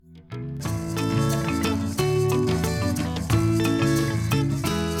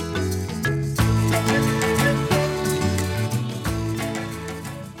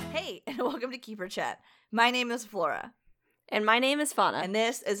Zookeeper Chat. My name is Flora. And my name is Fauna. And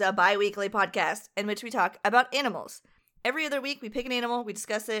this is a bi-weekly podcast in which we talk about animals. Every other week, we pick an animal, we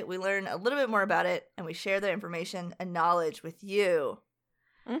discuss it, we learn a little bit more about it, and we share the information and knowledge with you.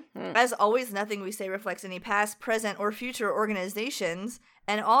 Mm-hmm. As always, nothing we say reflects any past, present, or future organizations,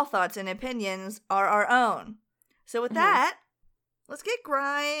 and all thoughts and opinions are our own. So with that, let's get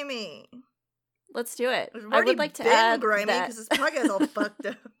grimy. Let's do it. I would like to add grimy because this podcast is all fucked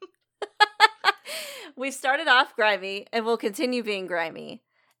up. We started off grimy, and we'll continue being grimy.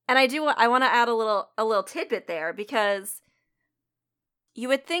 And I want to add a little tidbit there, because you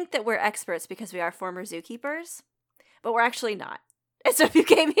would think that we're experts because we are former zookeepers, but we're actually not. And so if you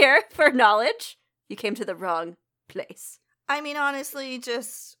came here for knowledge, you came to the wrong place. I mean, honestly,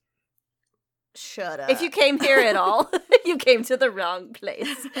 just shut up. If you came here at all, you came to the wrong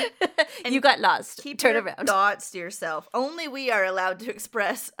place. And you got lost. Turn around. Thoughts to yourself. Only we are allowed to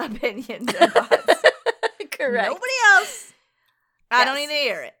express opinions and thoughts. Correct. Nobody else. I don't need to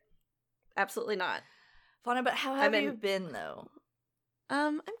hear it. Absolutely not. Fauna, but how have you been, though?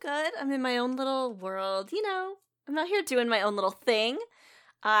 I'm good. I'm in my own little world. You know, I'm out here doing my own little thing.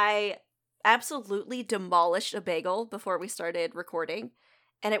 I absolutely demolished a bagel before we started recording,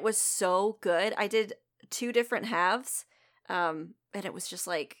 and it was so good. I did 2 different halves, and it was just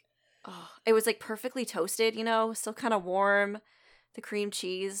like, it was like perfectly toasted, you know, still kind of warm. The cream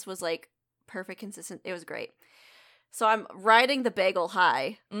cheese was like perfect consistent. It was great. So I'm riding the bagel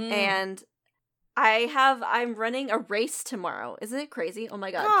high, and I'm running a race tomorrow. Isn't it crazy? Oh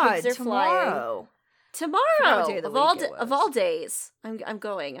my God, pigs are flying. Tomorrow, of all days, I'm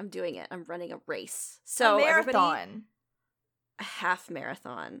going. I'm doing it. I'm running a race. So a marathon, a half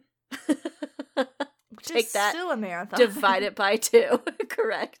marathon. Take that. Still a marathon. Divide it by 2.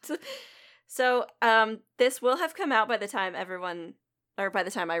 Correct. So this will have come out by the time by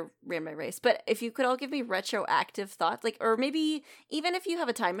the time I ran my race. But if you could all give me retroactive thoughts, like, or maybe even if you have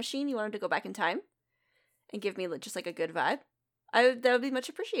a time machine, you wanted to go back in time and give me just like a good vibe, that would be much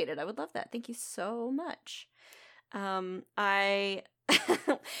appreciated. I would love that. Thank you so much. My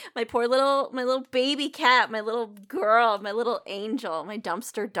little baby cat, my little girl, my little angel, my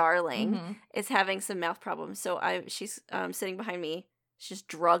dumpster darling is having some mouth problems. So she's sitting behind me. She's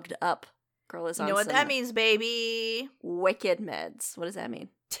drugged up. Girl is on. You know what that means, baby? Wicked meds. What does that mean?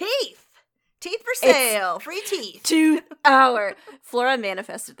 Teeth for sale. Free teeth. 2 hour. Flora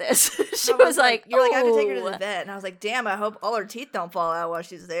manifested this. She was like, "You're like, I have to take her to the vet," and I was like, "Damn, I hope all her teeth don't fall out while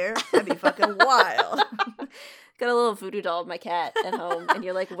she's there. That'd be fucking wild." Got a little voodoo doll of my cat at home, and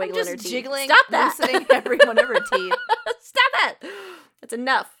you're like wiggling her teeth. Jiggling, stop that! Loosening every one of her teeth. Stop that! That's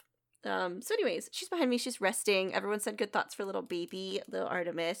enough. So anyways, she's behind me. She's resting. Everyone said good thoughts for little baby, little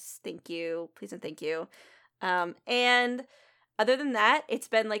Artemis. Thank you. Please and thank you. And other than that, it's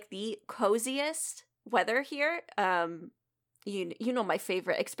been like the coziest weather here. You know my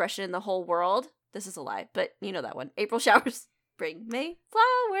favorite expression in the whole world. This is a lie, but you know that one. April showers bring May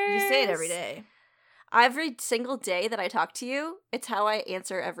flowers. You say it every day. Every single day that I talk to you, it's how I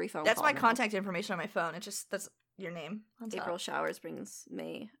answer every phone call. That's my contact information on my phone. That's your name. April showers brings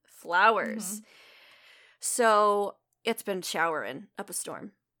May flowers. So it's been showering up a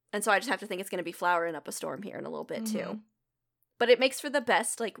storm. And so I just have to think it's going to be flowering up a storm here in a little bit too. But it makes for the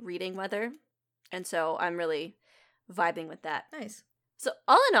best like reading weather. And so I'm really vibing with that. Nice. So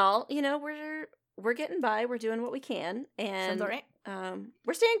all in all, you know, we're getting by. We're doing what we can. And sounds all right.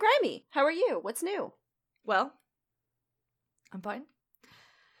 We're staying grimy. How are you? What's new? Well, I'm fine.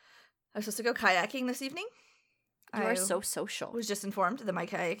 I was supposed to go kayaking this evening. You are so social. I was just informed that my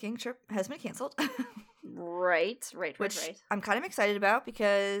kayaking trip has been canceled. Right. Which I'm kind of excited about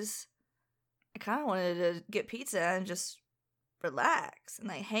because I kind of wanted to get pizza and just relax and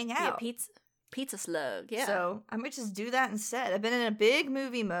like hang out. Yeah, pizza slug, yeah. So I might just do that instead. I've been in a big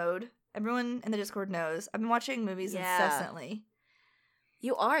movie mode. Everyone in the Discord knows. I've been watching movies incessantly.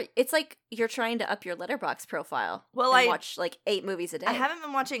 You are. It's like you're trying to up your Letterboxd profile. Well, I watch like 8 movies a day. I haven't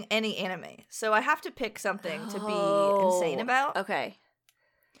been watching any anime, so I have to pick something to be insane about. Okay.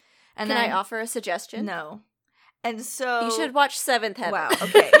 And Can I offer a suggestion? No. And so you should watch Seventh Heaven. Wow.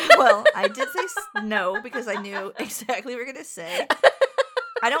 Okay. Well, I did say no because I knew exactly what you were gonna say.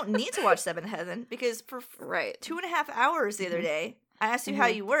 I don't need to watch Seventh Heaven because for 2.5 hours the other day, I asked you how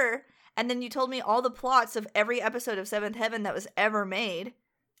you were. And then you told me all the plots of every episode of Seventh Heaven that was ever made.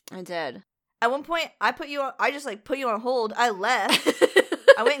 I did. At one point, I just put you on hold. I left.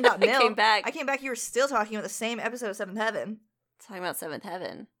 I went and got milk. I came back. You were still talking about the same episode of Seventh Heaven. Talking about Seventh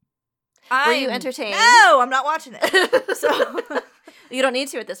Heaven. Were you entertained? No, I'm not watching it. So you don't need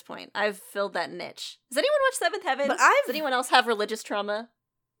to at this point. I've filled that niche. Does anyone watch Seventh Heaven? Does anyone else have religious trauma?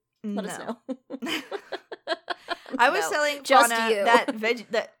 Let us know. I was telling just Fauna you.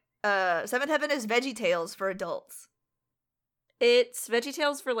 that Seventh Heaven is Veggie Tales for adults. It's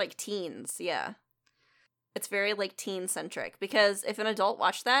VeggieTales for, like, teens, yeah. It's very, like, teen-centric, because if an adult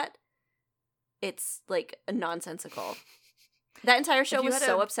watched that, it's, like, nonsensical. That entire show was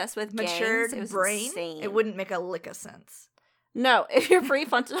so obsessed with matured gangs, it was brain, insane. it wouldn't make a lick of sense. No, if your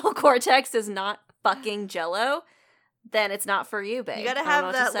prefrontal cortex is not fucking Jell-O, then it's not for you, babe. You gotta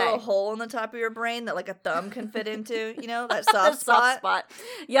have that little hole in the top of your brain that, like, a thumb can fit into, you know, that soft spot.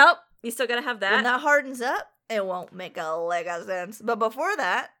 Yep, you still gotta have that. When that hardens up, it won't make a lick of sense. But before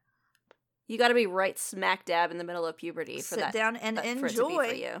that, you gotta be right smack dab in the middle of puberty for that. Sit down and enjoy. For it to be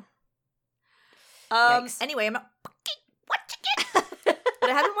for you. Anyway, I'm not but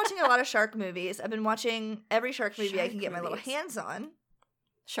I have been watching a lot of shark movies. I've been watching every shark movie I can get my little hands on.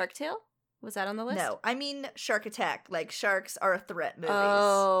 Shark Tale? Was that on the list? No, I mean Shark Attack. Like, sharks are a threat movies.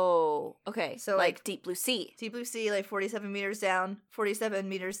 Oh, okay. So, like Deep Blue Sea. Deep Blue Sea, like 47 meters down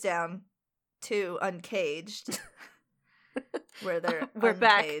to Uncaged. Where they're We're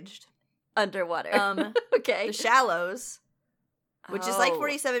uncaged. Back underwater. Okay. The Shallows, which is like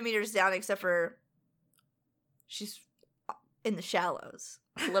 47 meters down, except for she's in the shallows.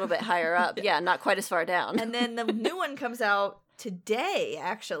 A little bit higher up. Yeah, not quite as far down. And then the new one comes out today,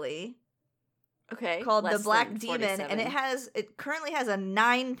 actually. Okay. Called The Black Demon, and it currently has a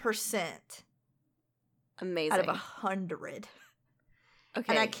 9%. Amazing. Out of 100. Okay.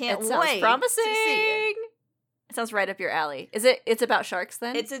 And I can't wait sounds promising. to see it. It sounds right up your alley. It's about sharks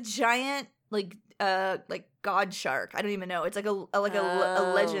then? It's a giant like god shark. I don't even know. It's like a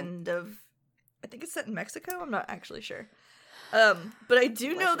legend of, I think it's set in Mexico. I'm not actually sure. But I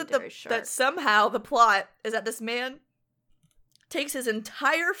do know that somehow the plot is that this man takes his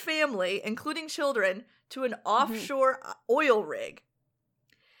entire family, including children, to an offshore oil rig.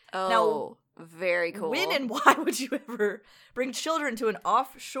 Oh, now, very cool. When and why would you ever bring children to an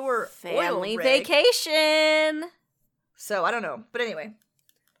offshore family oil rig? Vacation? So I don't know, but anyway,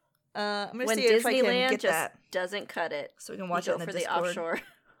 I'm gonna when see if I can Disneyland get just that doesn't cut it, so we can watch it in the for Discord. the offshore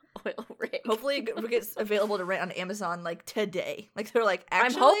oil rig. Hopefully, it gets available to rent on Amazon like today. Like they're like,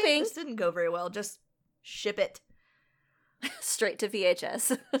 actually, I'm hoping this didn't go very well. Just ship it straight to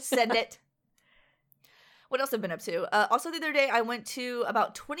VHS. Send it. What else have I been up to? Also, the other day, I went to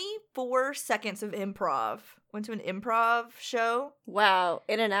about 24 seconds of improv. Went to an improv show. Wow.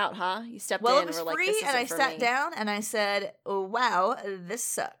 In and out, huh? You stepped in and and were like, free, this and I for sat me. down and I said, oh, wow, this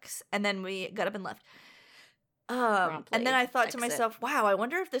sucks. And then we got up and left. And then I thought to myself, wow, I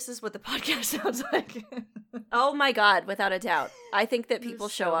wonder if this is what the podcast sounds like. Oh my God, without a doubt. I think that people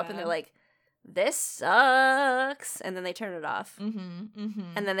show up and they're like, this sucks, and then they turn it off.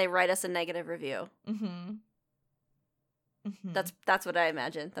 And then they write us a negative review. That's what I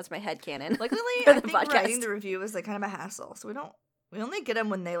imagine. That's my headcanon. Luckily, I think writing the review is like kind of a hassle, so we only get them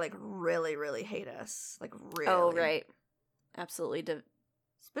when they like really, really hate us, like really. Oh right, absolutely.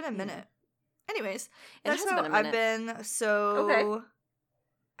 It's been a minute. Anyways, it that's has how been a minute. I've been. So okay.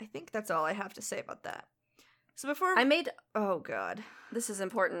 I think that's all I have to say about that. So before oh God, this is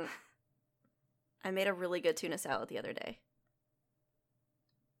important. I made a really good tuna salad the other day.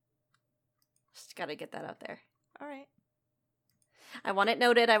 Just gotta get that out there. All right. I want it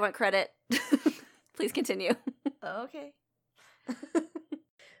noted. I want credit. Please continue. Okay.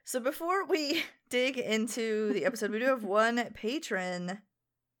 So before we dig into the episode, we do have one patron.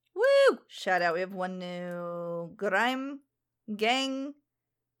 Woo! Shout out. We have one new Grime Gang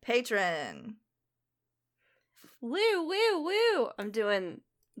patron. Woo, woo, woo. I'm doing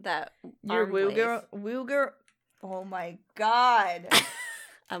that. You're woo girl. Woo girl. Oh my God.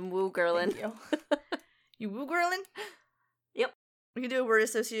 I'm woo girlin'. You. You woo girlin'? Yep. We can do a word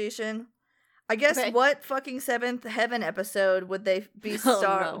association. I guess what fucking Seventh Heaven episode would they be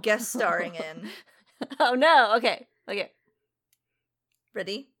guest starring in? Oh no. Okay.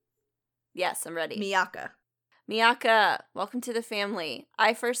 Ready? Yes, I'm ready. Miyaka, welcome to the family.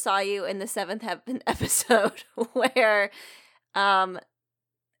 I first saw you in the Seventh Heaven episode where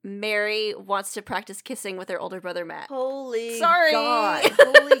Mary wants to practice kissing with her older brother Matt. Holy Sorry. God.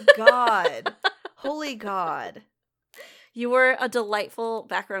 Holy God. Holy God. You were a delightful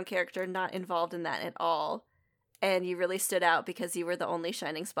background character, not involved in that at all. And you really stood out because you were the only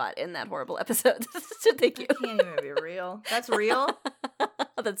shining spot in that horrible episode. So thank you. That can't even be real. That's real?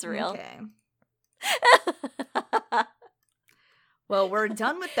 That's real. Okay. Well, we're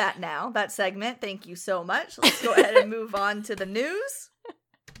done with that now, that segment. Thank you so much. Let's go ahead and move on to the news.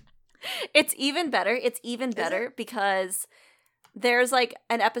 It's even better. It's even better because There's like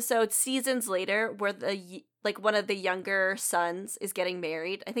an episode seasons later where one of the younger sons is getting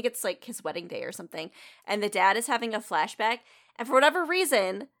married. I think it's like his wedding day or something. And the dad is having a flashback. And for whatever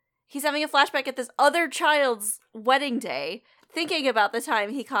reason, he's having a flashback at this other child's wedding day, thinking about the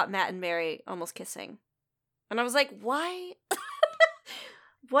time he caught Matt and Mary almost kissing. And I was like, why?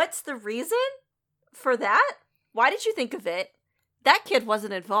 What's the reason for that? Why did you think of it? That kid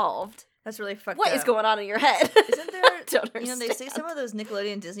wasn't involved. That's really fucked up. What is going on in your head? Isn't there, don't you know, they say some of those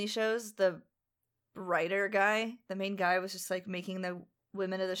Nickelodeon Disney shows, the writer guy, the main guy was just like making the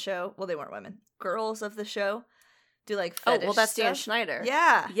women of the show, well, they weren't women, girls of the show, do like fetish that's stuff. Dan Schneider.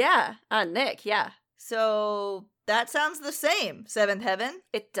 Yeah. Yeah. Nick, yeah. So that sounds the same, Seventh Heaven.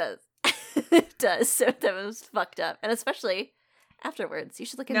 It does. It does. So that was fucked up. And especially afterwards. You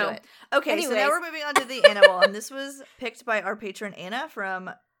should look into it. Okay, Anyways. so now we're moving on to the animal. And this was picked by our patron, Anna, from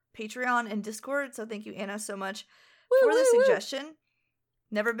Patreon and Discord. So thank you, Anna, so much for the suggestion.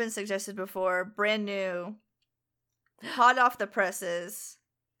 Never been suggested before. Brand new. Hot off the presses.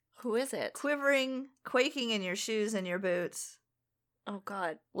 Who is it? Quivering, quaking in your shoes and your boots. Oh,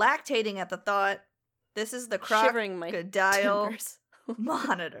 God. Lactating at the thought. This is the Shivering my Crocodile timbers.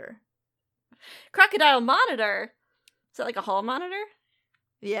 Monitor. Crocodile Monitor? Is that like a hall monitor?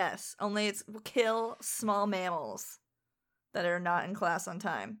 Yes, only it's kill small mammals that are not in class on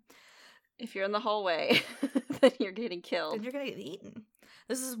time. If you're in the hallway, then you're getting killed. Then you're gonna get eaten.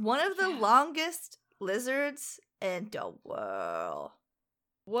 This is one of the longest lizards in the world.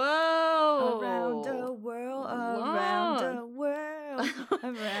 Whoa! Around the world, around the world,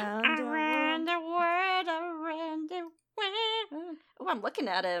 around the world. around the world. Oh, I'm looking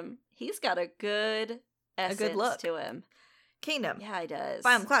at him. He's got a good essence look to him. Kingdom. Yeah, he does.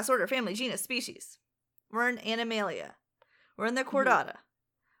 Biome, class, order, family, genus, species. We're in Animalia. We're in the Chordata.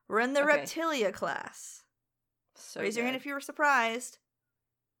 We're in the Reptilia class. So Raise your hand if you were surprised.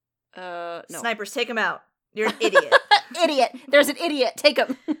 No. Snipers, take him out. You're an idiot. Idiot. There's an idiot. Take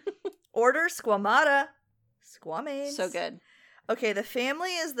him. Order, Squamata. Squamades. So good. Okay, the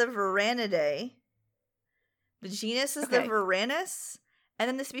family is the Varanidae. The genus is the Varanus. And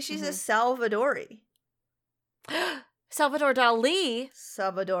then the species is Salvadori. Salvador Dali.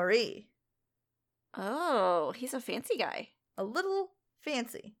 Salvadori. Oh, he's a fancy guy. A little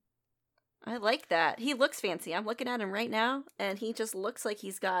fancy. I like that. He looks fancy. I'm looking at him right now, and he just looks like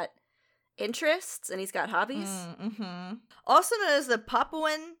he's got interests and he's got hobbies. Mm-hmm. Also known as the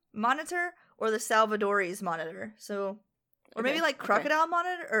Papuan Monitor or the Salvadori's Monitor. So, or maybe like Crocodile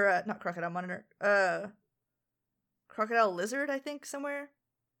Monitor, or not Crocodile Monitor, Crocodile Lizard, I think, somewhere.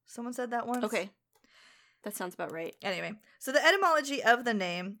 Someone said that once. Okay. That sounds about right. Anyway, so the etymology of the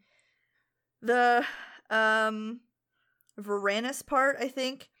name, the Varanus part, I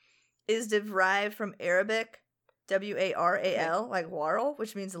think, is derived from Arabic WARAL, like warl,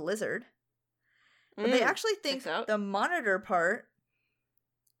 which means lizard. But they actually think the monitor part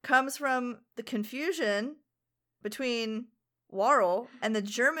comes from the confusion between warl and the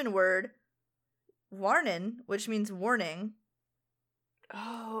German word warnen, which means warning.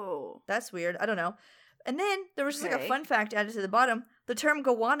 Oh. That's weird. I don't know. And then there was just like a fun fact added to the bottom. The term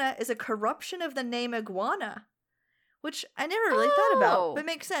goanna is a corruption of the name iguana, which I never really thought about, but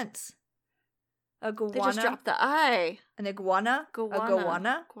makes sense. A goanna. They just dropped the I. An iguana. Goanna. A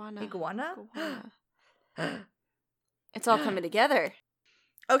goanna. Iguana. Iguana. It's all coming together.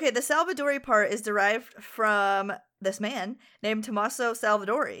 Okay, the Salvadori part is derived from this man named Tommaso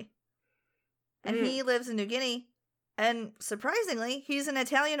Salvadori. And he lives in New Guinea. And surprisingly, he's an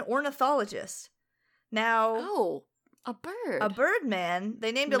Italian ornithologist. Now, a bird. A birdman.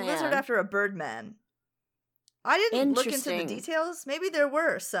 They named a lizard after a birdman. I didn't look into the details. Maybe there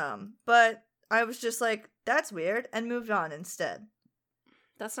were some, but I was just like, that's weird, and moved on instead.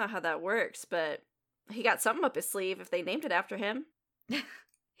 That's not how that works, but he got something up his sleeve if they named it after him.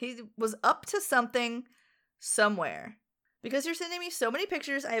 He was up to something somewhere. Because you're sending me so many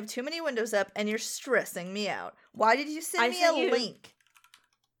pictures, I have too many windows up, and you're stressing me out. Why did you send me a link?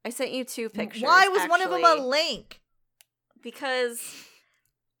 I sent you 2 pictures. Why was one of them a link? Because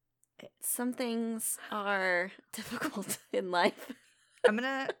some things are difficult in life. I'm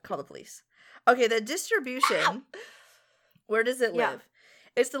gonna call the police. Okay, the distribution. Where does it live?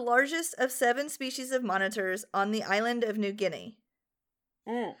 It's the largest of 7 species of monitors on the island of New Guinea.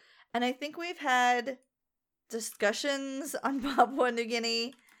 And I think we've had discussions on Papua New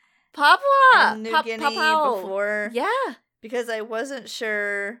Guinea. And New Guinea before. Yeah. Because I wasn't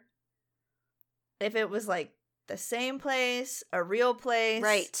sure if it was like the same place, a real place.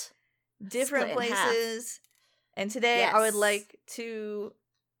 Right. Different places. And today I would like to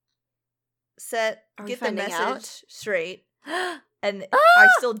get the message straight And I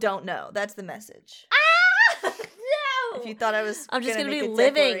still don't know. That's the message. No! If you thought I was I'm just gonna gonna make be a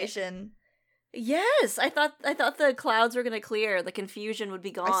living. declaration. Yes, I thought the clouds were gonna clear. The confusion would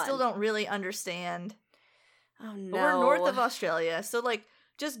be gone. I still don't really understand. Oh no. But we're north of Australia, so like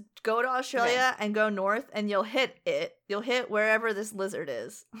just go to Australia and go north and you'll hit it. You'll hit wherever this lizard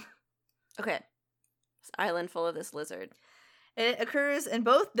is. Okay. This island full of this lizard. It occurs in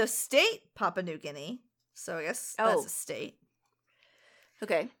both the state Papua New Guinea, so I guess that's a state.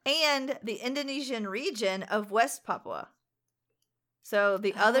 Okay. And the Indonesian region of West Papua. So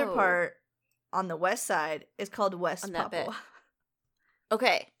the other part on the west side is called West Papua.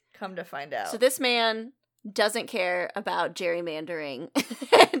 Okay. Come to find out. So this man doesn't care about gerrymandering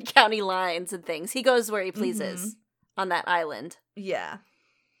and county lines and things. He goes where he pleases on that island. Yeah.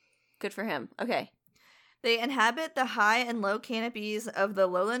 Good for him. Okay. They inhabit the high and low canopies of the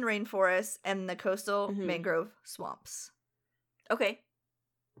lowland rainforests and the coastal mangrove swamps. Okay.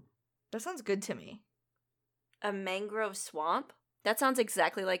 That sounds good to me. A mangrove swamp? That sounds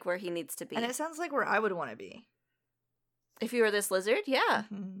exactly like where he needs to be. And it sounds like where I would want to be. If you were this lizard, yeah.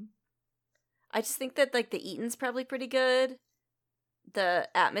 Mm-hmm. I just think that, like, the eating's probably pretty good. The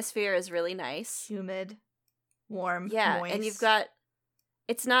atmosphere is really nice. Humid, warm, moist. And you've got...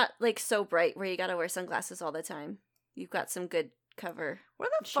 It's not, like, so bright where you gotta wear sunglasses all the time. You've got some good cover. Where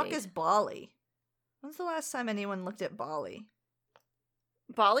the fuck is Bali? When's the last time anyone looked at Bali?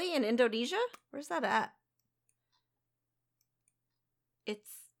 Bali in Indonesia? Where's that at?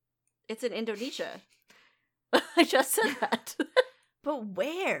 It's in Indonesia. I just said that. But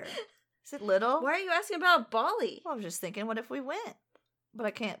where? Is it little? Why are you asking about Bali? Well, I was just thinking, what if we went? But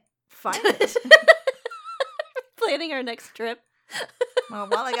I can't find it. Planning our next trip. Well,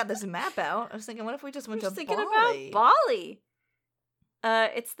 while I got this map out, I was thinking, what if we just went to Bali? Thinking about Bali.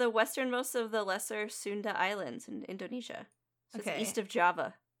 It's the westernmost of the Lesser Sunda Islands in Indonesia. So it's east of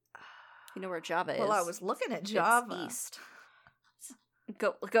Java. You know where Java is? Well, I was looking at Java. It's east.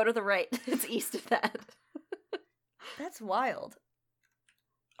 Go to the right. It's east of that. That's wild.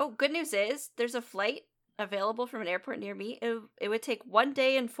 Oh, good news is there's a flight available from an airport near me. It would take 1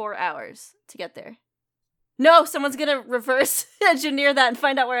 day and 4 hours to get there. No, someone's gonna reverse engineer that and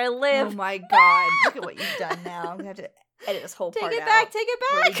find out where I live. Oh my god! Look at what you've done now. I'm gonna have to edit this whole part out. Take it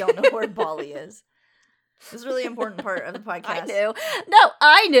back. Where we don't know where Bali is. This is a really important part of the podcast. I knew. No,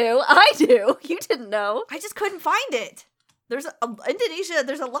 I knew. You didn't know. I just couldn't find it. There's Indonesia.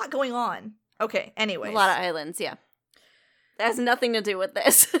 There's a lot going on. Okay. Anyways, a lot of islands. Yeah, that has nothing to do with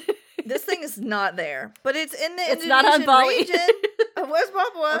this. This thing is not there, but it's in the It's Indonesian not on Bali. region of West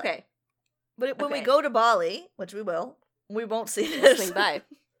Papua. Okay. But when we go to Bali, which we will, we won't see We'll this. swing by.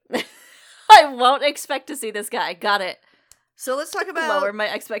 I won't expect to see this guy. Got it. So let's talk about lower my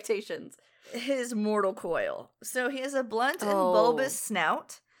expectations. His mortal coil. So he has a blunt and bulbous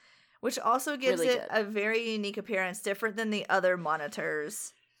snout, which also gives Really it a very unique appearance, different than the other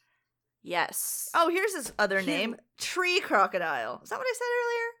monitors. Yes. Oh, here's his other name, tree crocodile. Is that what I said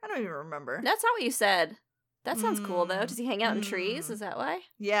earlier? I don't even remember. That's not what you said. That sounds cool, though. Does he hang out in trees? Is that why?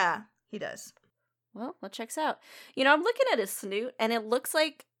 Yeah, he does. Well, that checks out. You know, I'm looking at his snoot, and it looks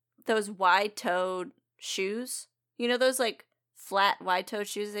like those wide-toed shoes. You know those, like, flat, wide-toed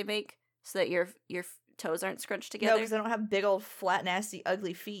shoes they make so that your toes aren't scrunched together? No, because I don't have big old, flat, nasty,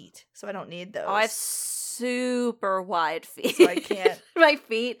 ugly feet, so I don't need those. Oh, I have super wide feet. So I can't. My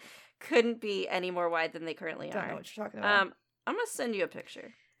feet couldn't be any more wide than they currently I don't are. know what you're talking about. I'm going to send you a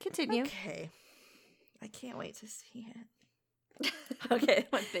picture. Continue. Okay. I can't wait to see it. Okay.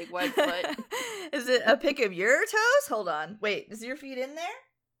 My big wide foot. Is it a pic of your toes? Hold on. Wait, is your feet in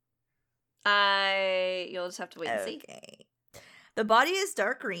there? You'll just have to wait and see. Okay. The body is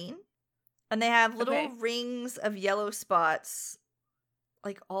dark green, and they have little rings of yellow spots,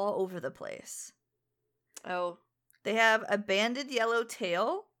 like all over the place. Oh. They have a banded yellow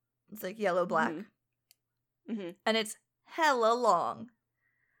tail. It's like yellow-black. Mm-hmm. And it's hella long.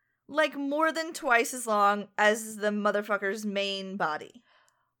 Like more than twice as long as the motherfucker's main body.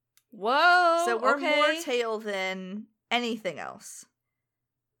 Whoa. So we're more tail than anything else.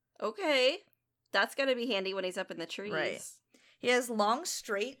 Okay. That's going to be handy when he's up in the trees. Right. He has long,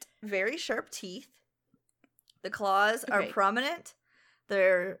 straight, very sharp teeth. The claws are prominent.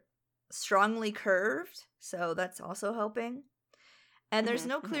 They're strongly curved, so that's also helping. And there's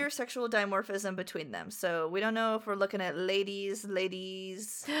no clear sexual dimorphism between them. So we don't know if we're looking at ladies,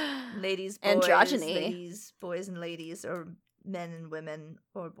 boys, androgyny. ladies, boys and ladies, or men and women,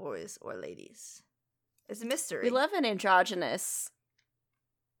 or boys or ladies. It's a mystery. We love an androgynous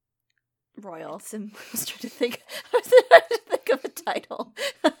royal. I was trying to think of a title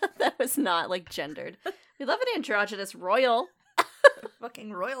that was not, like, gendered. We love an androgynous royal.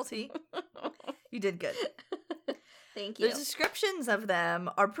 Fucking royalty. You did good. Thank you. The descriptions of them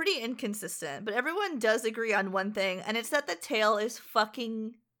are pretty inconsistent, but everyone does agree on one thing, and it's that the tail is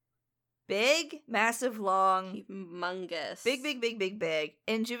fucking big, massive, long. Humongous. Big.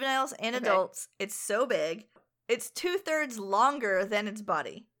 In juveniles and adults, it's so big. It's 2/3 longer than its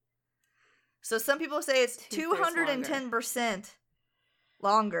body. So some people say it's 210%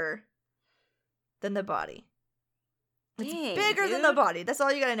 longer than the body. It's bigger than the body. That's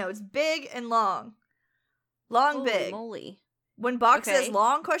all you gotta know. It's big and long. Holy big. Moly. When box says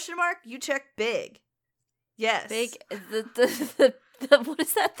long ? You check big. Yes. Big. The what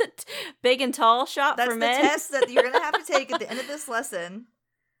is that? The big and tall shot for men? That's the test that you're gonna have to take at the end of this lesson.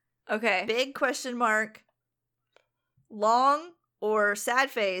 Okay. Big ? Long or sad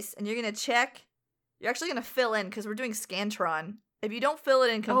face, and you're gonna check. You're actually gonna fill in because we're doing Scantron. If you don't fill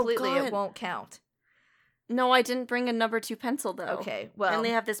it in completely, it won't count. No, I didn't bring a number 2 pencil though. Okay, well, I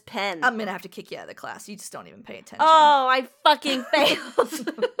only have this pen. I'm gonna have to kick you out of the class. You just don't even pay attention. Oh, I fucking failed.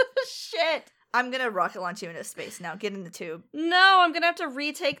 Shit. I'm gonna rocket launch you into space now. Get in the tube. No, I'm gonna have to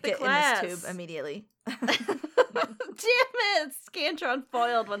retake the class. Get in this tube immediately. Damn it! Scantron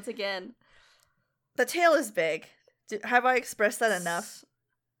foiled once again. The tail is big. Have I expressed that enough?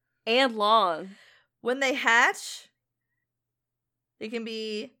 And long. When they hatch, they can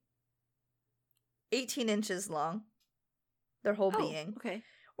be 18 inches long. Their whole being. Okay.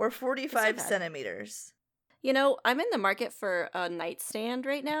 Or 45 centimeters. You know, I'm in the market for a nightstand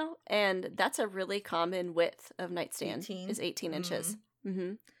right now, and that's a really common width of nightstand. 18? Is 18 inches.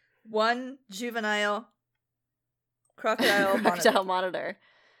 Mm-hmm. One juvenile crocodile monitor.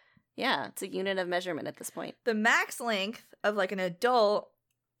 Yeah, it's a unit of measurement at this point. The max length of like an adult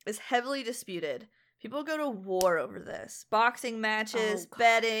is heavily disputed. People go to war over this. Boxing matches,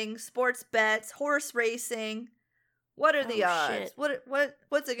 betting, sports bets, horse racing. What are the odds? Shit.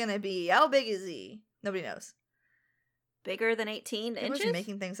 What's it gonna be? How big is he? Nobody knows. Bigger than 18 inches? People are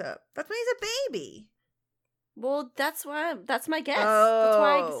making things up. That's when he's a baby. Well, that's my guess. Oh. That's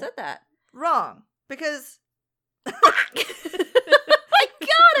why I said that. Wrong. Because my God,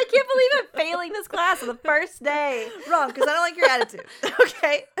 I can't believe I'm failing this class on the first day. Wrong, because I don't like your attitude.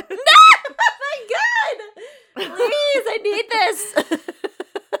 Okay. No! My God! Please, I need this.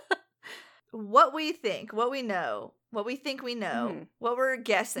 What we think, what we know, what we think we know, what we're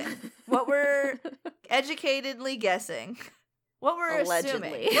guessing, what we're educatedly guessing, what we're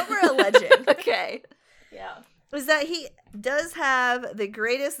assuming, what we're alleging. Okay. Yeah. Is that he does have the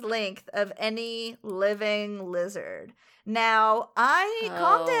greatest length of any living lizard. Now,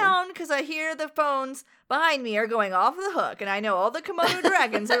 calm down, because I hear the phones behind me are going off the hook, and I know all the Komodo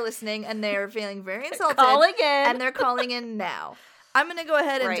dragons are listening, and they're feeling very insulted. Calling in. And they're calling in now. I'm going to go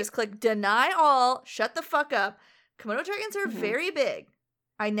ahead and just click deny all, shut the fuck up. Komodo dragons are very big.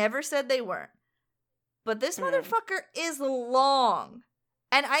 I never said they weren't. But this motherfucker is long.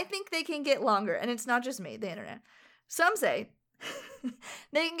 And I think they can get longer. And it's not just me, the internet. Some say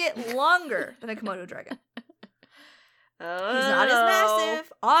they can get longer than a Komodo dragon. Oh. He's not as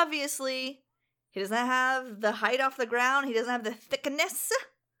massive. Obviously, he doesn't have the height off the ground. He doesn't have the thickness.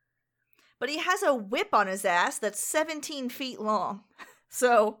 But he has a whip on his ass that's 17 feet long.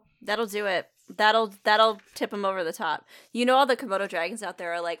 So that'll do it. That'll tip him over the top. You know, all the Komodo dragons out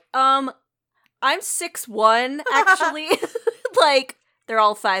there are like, I'm 6'1", actually. Like, they're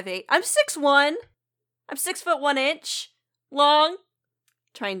all 5'8". I'm 6'1". I'm 6'1" long.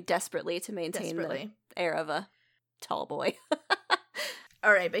 Trying desperately to maintain the air of a tall boy.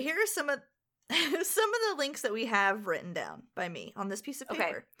 All right, but here are some of the links that we have written down by me on this piece of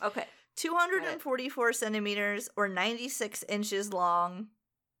paper. Okay. 244 centimeters or 96 inches long.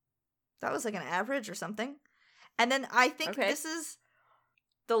 That was like an average or something. And then I think this is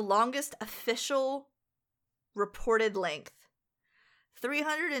the longest official reported length.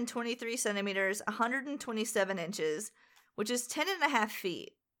 323 centimeters, 127 inches, which is 10.5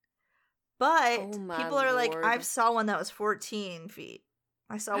 feet. But people are like, I saw one that was 14 feet.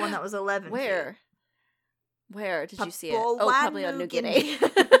 I saw one that was 11 feet. Where did you see it? Oh, probably on New Guinea.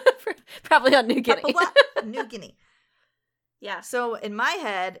 Probably on New Guinea. New Guinea. Yeah. So in my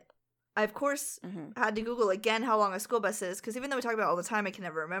head, I of course had to Google again how long a school bus is, because even though we talk about it all the time, I can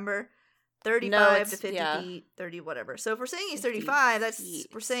never remember. 35 to 50 feet, 30 whatever. So if we're saying he's 35,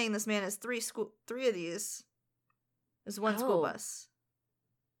 we're saying this man has three of these is one school bus.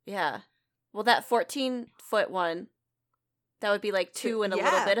 Yeah. Well, that 14-foot one, that would be like two and a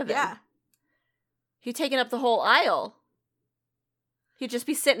little bit of it. Yeah. He'd taken up the whole aisle. He'd just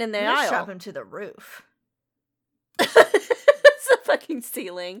be sitting in the aisle. Strap him to the roof. It's fucking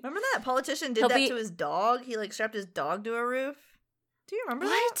ceiling. Remember that politician did to his dog? He like strapped his dog to a roof. Do you remember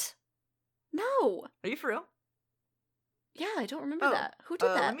that? No. Are you for real? Yeah, I don't remember that. Who did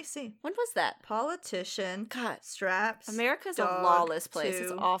that? Let me see. When was that? Politician straps America's a lawless place.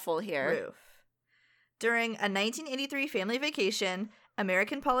 It's awful here. Roof. During a 1983 family vacation,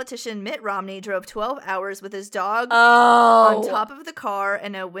 American politician Mitt Romney drove 12 hours with his dog on top of the car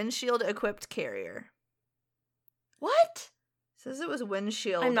and a windshield-equipped carrier. What? Says it was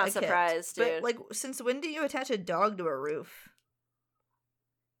windshield. I'm not surprised, dude. But, like, since when do you attach a dog to a roof?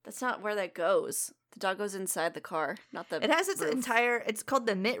 That's not where that goes. The dog goes inside the car, not the It has its roof. it's called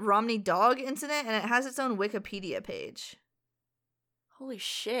the Mitt Romney Dog Incident, and it has its own Wikipedia page. Holy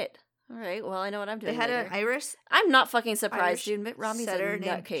shit. All right, well, I know what I'm doing. They had later. an Irish. I'm not fucking surprised, dude. Mitt Romney's a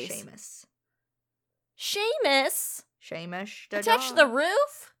nutcase. Seamus? Seamus. Attached to the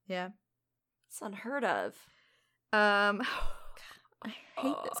roof? Yeah. It's unheard of. God, I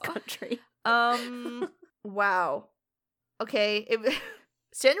hate this country. Wow. Okay,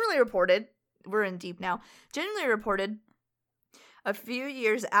 it's generally reported, we're in deep now, generally reported a few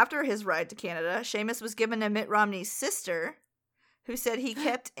years after his ride to Canada, Seamus was given to Mitt Romney's sister, who said he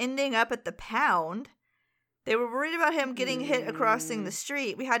kept ending up at the pound. They were worried about him getting hit crossing the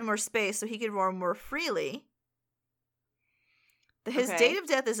street. We had more space so he could roam more freely. His date of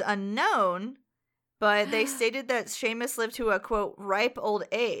death is unknown, but they stated that Seamus lived to a, quote, ripe old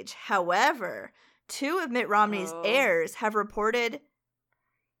age. However, 2 of Mitt Romney's heirs have reported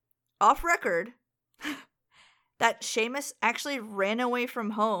off record that Seamus actually ran away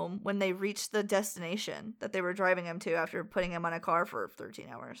from home when they reached the destination that they were driving him to after putting him on a car for 13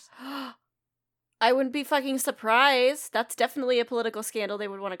 hours. I wouldn't be fucking surprised. That's definitely a political scandal they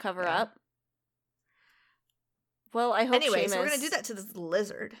would want to cover up. Well, I hope anyway, Seamus... so we're going to do that to this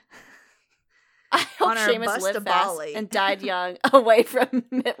lizard. I hope Seamus lived fast and died young away from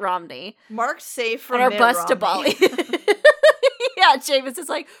Mitt Romney. Marked safe from on our Mitt bus Romney. to Bali. Yeah, Seamus is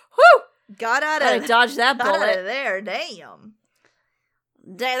like, whew! Got out of dodge that bullet. Out of there, damn.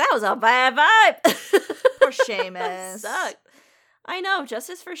 Dang, that was a bad vibe. Poor Seamus. Sucked. I know,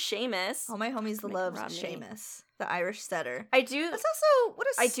 justice for Seamus. All my homies love Seamus, the Irish setter. I do. That's also, what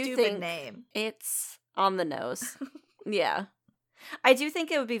a stupid name. It's on the nose. Yeah. I do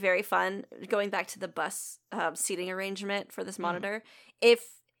think it would be very fun, going back to the bus seating arrangement for this monitor, if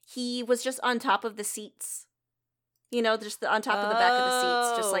he was just on top of the seats. You know, just on top of the back of the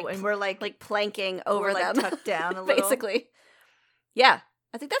seats, just like, and we're like planking over them, tucked down a little, basically. Yeah,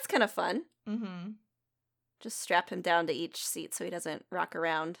 I think that's kind of fun. Mm-hmm. Just strap him down to each seat so he doesn't rock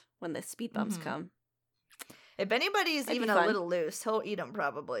around when the speed bumps come. If anybody's even a little loose, he'll eat them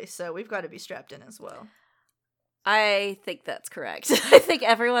probably. So we've got to be strapped in as well. I think that's correct. I think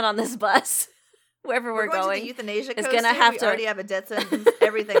everyone on this bus, wherever we're going to the euthanasia is coaster. Gonna have we to already have a death sentence.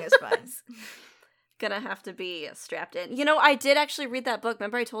 Everything is fine. Gonna have to be strapped in. You know, I did actually read that book.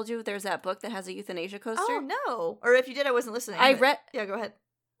 Remember I told you there's that book that has a euthanasia coaster? Oh, no. Or if you did, I wasn't listening. Yeah, go ahead.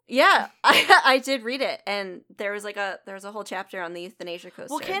 Yeah, I did read it, and there was a whole chapter on the euthanasia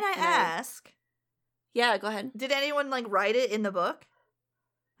coaster. Well, can I ask? Yeah, go ahead. Did anyone write it in the book?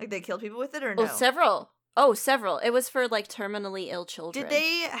 Like they killed people with it or no? Oh, several. It was for terminally ill children. Did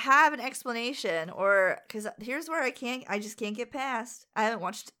they have an explanation, or because here's where I just can't get past. I haven't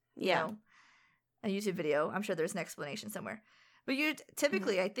watched a YouTube video. I'm sure there's an explanation somewhere. But you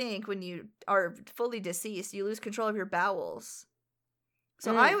typically, I think, when you are fully deceased, you lose control of your bowels.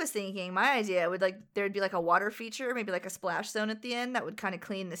 So I was thinking, my idea would there'd be a water feature, maybe a splash zone at the end that would kind of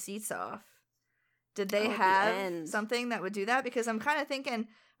clean the seats off. Did they have something that would do that? Because I'm kind of thinking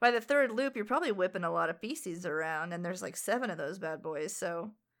by the third loop, you're probably whipping a lot of feces around, and there's 7 of those bad boys.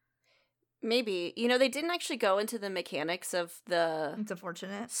 So maybe they didn't actually go into the mechanics of the. It's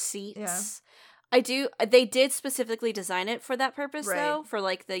unfortunate seats. Yeah. They did specifically design it for that purpose, right. though, for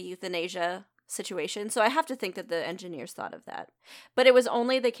the euthanasia situation. So I have to think that the engineers thought of that. But it was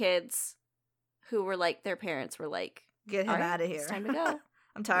only the kids who were their parents were get him out of here. It's time to go.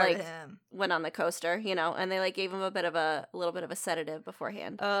 I'm tired of him. Went on the coaster, and they gave him a little bit of a sedative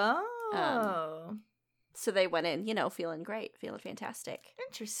beforehand. Oh. So they went in, feeling great, feeling fantastic.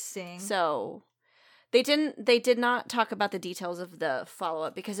 Interesting. So they did not talk about the details of the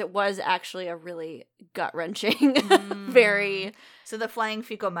follow-up because it was actually a really gut-wrenching, very... So the flying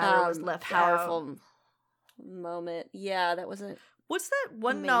fecal matter was left powerful moment. Yeah, that wasn't... What's that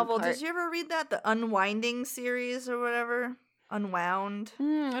one novel? Did you ever read that? The Unwinding series or whatever? Unwound?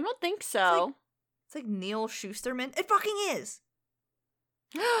 I don't think so. It's Neil Shusterman. It fucking is!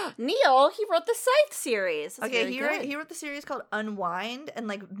 Neil, he wrote the Scythe series. That's okay, he wrote the series called Unwind, and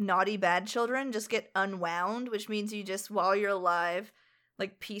like naughty bad children just get unwound, which means you just, while you're alive,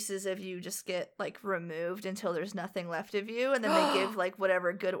 like pieces of you just get like removed until there's nothing left of you, and then they give like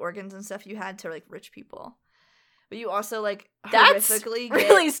whatever good organs and stuff you had to like rich people. But you also like horrifically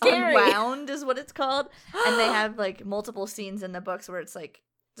really get scary. unwound is what it's called. And they have like multiple scenes in the books where it's like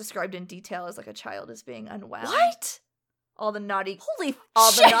described in detail as like a child is being unwound. What? All the naughty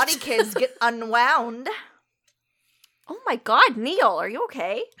the naughty kids get unwound. Oh my god, Neil, are you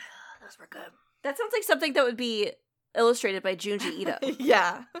okay? Those were good. That sounds like something that would be illustrated by Junji Ito.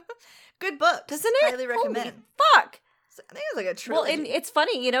 Yeah. Good book. Doesn't it? Highly recommend. Holy fuck. I think it's like a trilogy. Well, and it's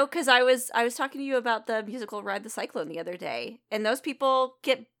funny, you know, because I was talking to you about the musical Ride the Cyclone the other day, and those people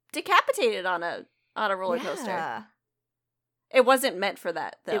get decapitated on a roller coaster. It wasn't meant for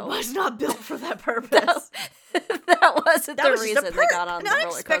that, though. It was not built for that purpose. that wasn't the reason they got on the roller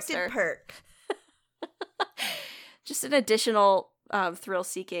unexpected coaster. Perk. Just an additional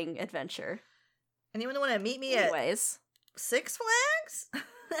thrill-seeking adventure. Anyone want to meet me Anyways. at Six Flags?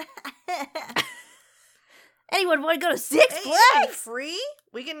 Anyone want to go to Six Hey, Flags? free?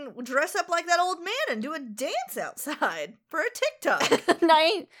 We can dress up like that old man and do a dance outside for a TikTok.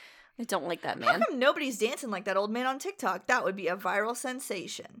 I don't like that How man. come nobody's dancing like that old man on TikTok? That would be a viral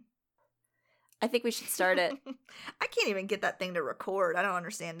sensation. I think we should start it. I can't even get that thing to record. I don't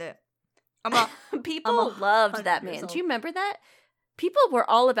understand it. People loved that man. Do you remember that? People were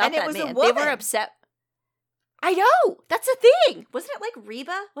all about And that it was man. a They were woman. upset. I know. That's the thing. Wasn't it like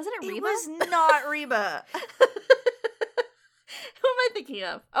Reba? Wasn't it Reba? It was not Reba. Who am I thinking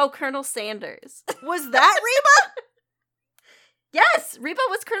of? Oh, Colonel Sanders. Was that Reba? Yes, Reba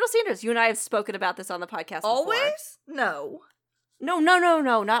was Colonel Sanders. You and I have spoken about this on the podcast before. Always? No. No,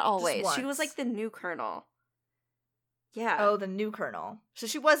 not always. She was like the new colonel. Yeah. Oh, the new colonel. So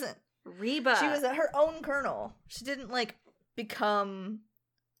she wasn't. Reba. She was her own colonel. She didn't like become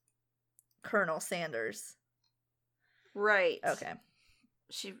Colonel Sanders. Right. Okay.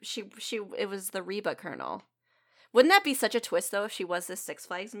 She it was the Reba colonel. Wouldn't that be such a twist though if she was this Six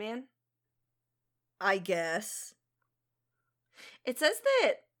Flags man? I guess. It says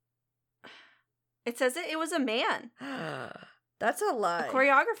that it was a man. That's a lie. A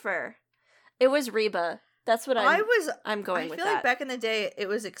choreographer. It was Reba. That's what I'm going with that. I feel like back in the day it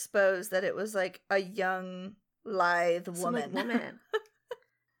was exposed that it was like a young, lithe woman.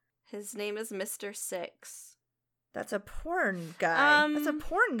 His name is Mr. Six. That's a porn guy. That's a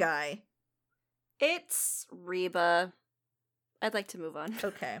porn guy. It's Reba. I'd like to move on.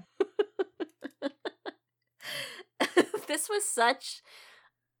 Okay. This was such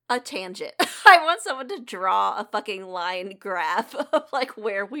a tangent. I want someone to draw a fucking line graph of like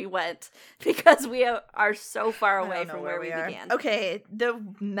where we went because we are so far away from where we began. Okay, the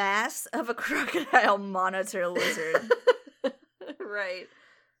mass of a crocodile monitor lizard. Right.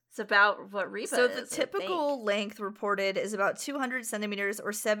 It's about what Reba So is, the typical length reported is about 200 centimeters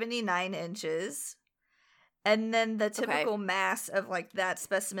or 79 inches. And then the typical mass of like that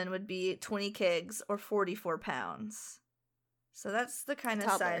specimen would be 20 kgs or 44 pounds. So that's the kind of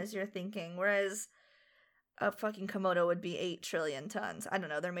size you're thinking. Whereas a fucking komodo would be 8 trillion tons. I don't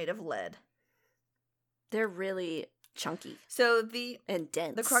know. They're made of lead. They're really chunky. So and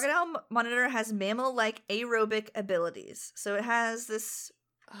dense. The Crocodile Monitor has mammal-like aerobic abilities. So it has this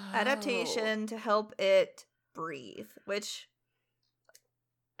adaptation to help it breathe, which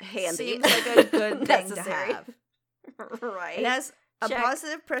handy. Seems like a good thing to have. Right. It has a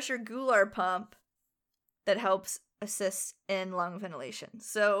positive pressure gular pump that helps assist in lung ventilation.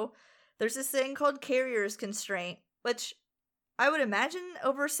 So there's this thing called carrier's constraint, which I would imagine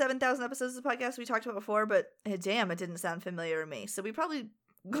over 7,000 episodes of the podcast we talked about before, but damn, it didn't sound familiar to me. So we probably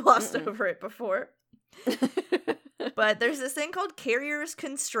glossed over it before. But there's this thing called carrier's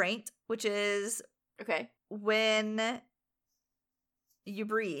constraint, which is when you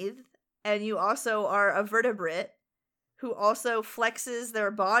breathe and you also are a vertebrate who also flexes their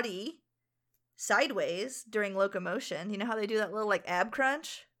body sideways during locomotion. You know how they do that little like ab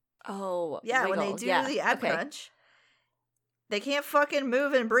crunch? Oh, yeah, wiggle. When they do the ab crunch, they can't fucking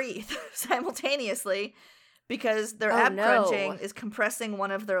move and breathe simultaneously because their ab crunching is compressing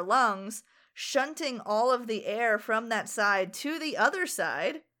one of their lungs, shunting all of the air from that side to the other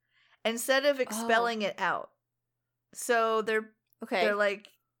side instead of expelling it out. So they're like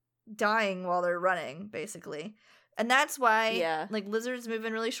dying while they're running, basically. And that's why like lizards move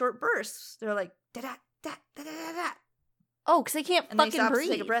in really short bursts. They're like da da da da da da. Oh, because they can't fucking breathe.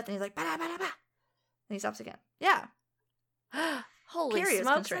 To take a breath, and he's like ba da ba da ba, and he stops again. Yeah. Holy Carry is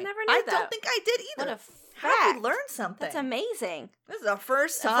smokes, constraint. I never knew that. I don't think I did either. What a How did we fact. learn something? That's amazing. This is the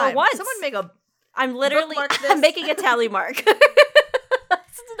first time. For once. Someone make a I'm literally bookmark this. making a tally mark.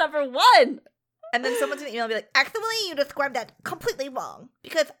 This is number 1. And then someone's gonna email and be like, actually, you described that completely wrong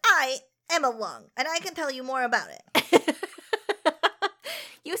because I am a lung and I can tell you more about it.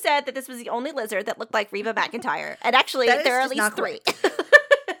 You said that this was the only lizard that looked like Reba McEntire, and actually, there are at least 3.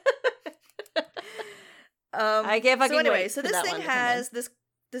 I gave fucking so anyway, weight so to this that thing one to come has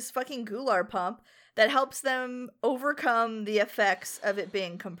this fucking gular pump that helps them overcome the effects of it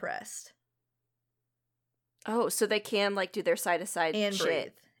being compressed Oh, so they can like do their side to side and shit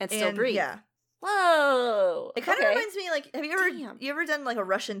breathe and still breathe. Yeah, Whoa. it kind of okay. reminds me like, have you ever done like a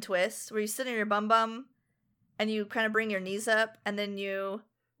Russian twist where you sit on your bum and you kind of bring your knees up and then you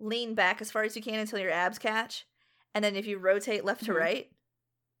lean back as far as you can until your abs catch, and then if you rotate left to right,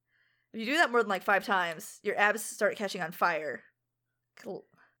 if you do that more than like 5 times, your abs start catching on fire. Cool.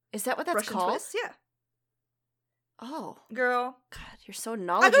 Is that what that's Russian called? twist? Yeah. Oh, Girl. God, you're so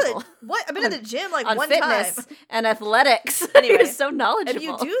knowledgeable. I've been in the gym like on one fitness time. and athletics. Anyway, you're so knowledgeable. If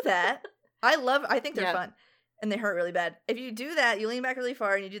you do that, I think they're Yeah. fun. And they hurt really bad. If you do that, you lean back really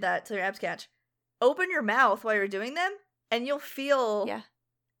far and you do that till your abs catch. Open your mouth while you're doing them, and you'll feel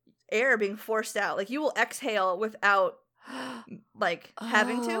air being forced out. Like, you will exhale without, like,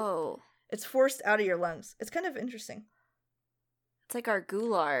 having to. It's forced out of your lungs. It's kind of interesting. It's like our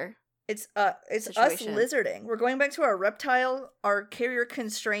gular. It's us situation. lizarding. We're going back to our reptile, our carrier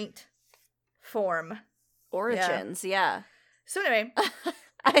constraint form. Origins, yeah. So anyway.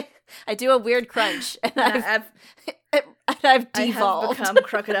 I do a weird crunch, and I've devolved. I have become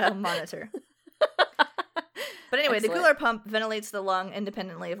Crocodile Monitor. But anyway, Excellent. the gular pump ventilates the lung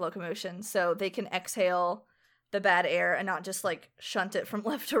independently of locomotion, so they can exhale the bad air and not just, like, shunt it from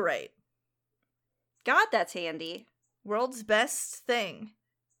left to right. God, that's handy. World's best thing.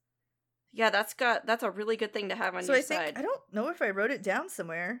 Yeah, that's a really good thing to have on your side. I don't know if I wrote it down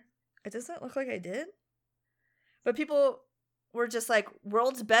somewhere. It doesn't look like I did. But people were just like,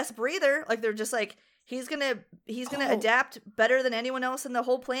 world's best breather. Like, they're just like, he's gonna adapt better than anyone else in the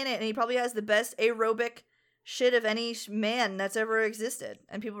whole planet, and he probably has the best aerobic shit of any man that's ever existed.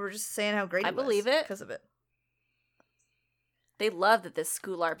 And people were just saying how great I believe it because of it. They love that this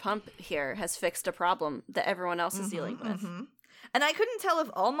gular pump here has fixed a problem that everyone else is dealing with. Mm-hmm. And I couldn't tell if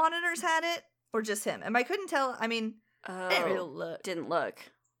all monitors had it or just him. And I couldn't tell. I mean, I didn't really look.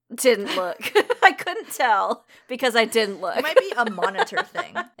 Didn't look. I couldn't tell because I didn't look. It might be a monitor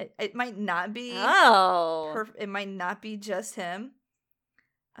thing. It might not be. It might not be just him.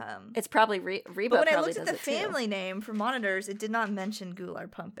 It's probably Reba. But when I looked at the family name for monitors, it did not mention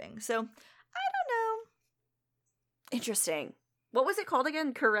gular pumping. So I don't know. Interesting. What was it called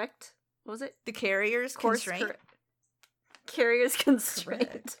again? Correct. What was it? The carrier's constraint. Carrier's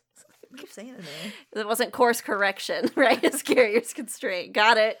constraint. Keep saying it to me. It wasn't course correction, right? It's carrier's constraint.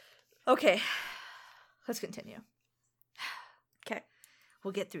 Got it. Okay. Let's continue. Okay.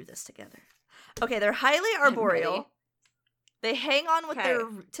 We'll get through this together. Okay, they're highly arboreal. They hang on with their,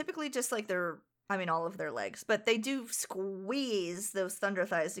 typically just like all of their legs, but they do squeeze those thunder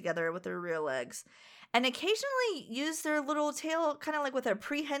thighs together with their rear legs. And occasionally use their little tail kind of like with a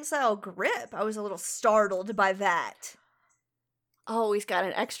prehensile grip. I was a little startled by that. Oh, he's got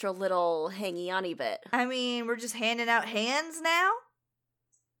an extra little hangy-on-y bit. I mean, we're just handing out hands now?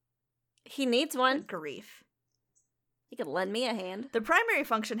 He needs one. Good grief. He could lend me a hand. The primary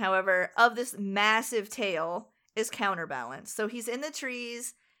function, however, of this massive tail is counterbalance. So he's in the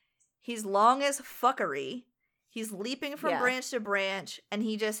trees, he's long as fuckery, he's leaping from branch to branch, and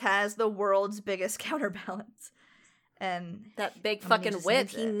he just has the world's biggest counterbalance. And that big fucking whip,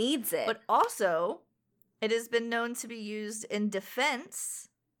 he needs it. But also, it has been known to be used in defense.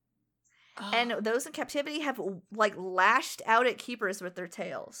 Oh. And those in captivity have, like, lashed out at keepers with their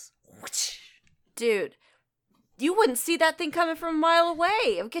tails. Dude, you wouldn't see that thing coming from a mile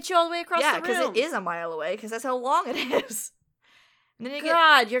away. It would get you all the way across the room. Yeah, because it is a mile away, because that's how long it is. And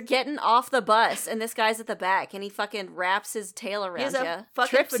then you're getting off the bus, and this guy's at the back, and he fucking wraps his tail around you. He has a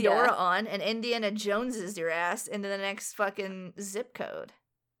fucking fedora on, and Indiana Joneses your ass into the next fucking zip code.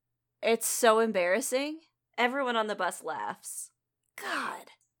 It's so embarrassing. Everyone on the bus laughs. God.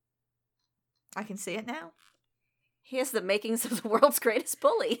 I can see it now. He has the makings of the world's greatest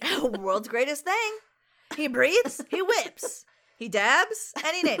bully. World's greatest thing. He breathes, he whips, he dabs,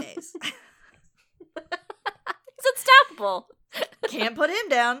 and he nays. He's unstoppable. Can't put him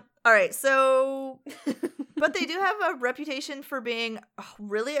down. All right, so... But they do have a reputation for being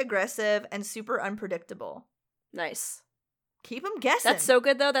really aggressive and super unpredictable. Nice. Keep them guessing. That's so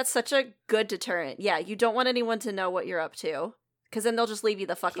good, though. That's such a good deterrent. Yeah, you don't want anyone to know what you're up to. Because then they'll just leave you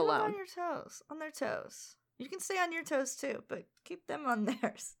the fuck Keep alone. them on your toes. On their toes. You can stay on your toes too, but keep them on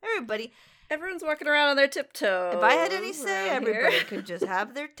theirs. Everybody. Everyone's walking around on their tiptoes. If I had any say, everybody here. could just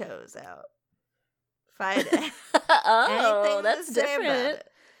have their toes out. If I had anything that's to say different about it.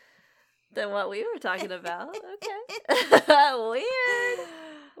 than what we were talking about. Okay.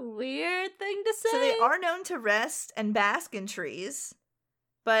 Weird thing to say. So they are known to rest and bask in trees,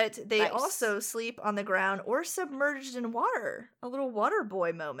 but they Nice. also sleep on the ground or submerged in water. A little water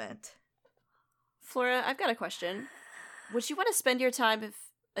boy moment. Flora, I've got a question. Would you want to spend your time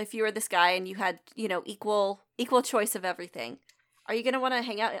if you were this guy and you had, equal choice of everything? Are you going to want to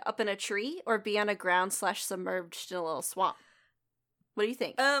hang out up in a tree or be on a ground / submerged in a little swamp? What do you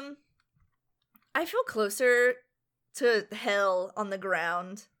think? I feel closer to hell on the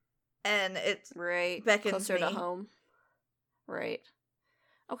ground, and it Right. beckons Closer me. to home. Right.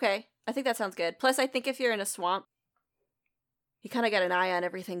 Okay. I think that sounds good. Plus, I think if you're in a swamp, you kind of got an eye on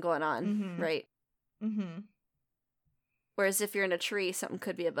everything going on, Mhm. right? Mm-hmm. Whereas if you're in a tree, something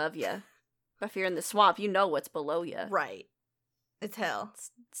could be above you. But if you're in the swamp, you know what's below you. Right. It's hell.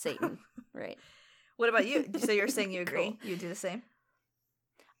 It's Satan. Right. What about you? So you're saying you agree? Cool. You do the same?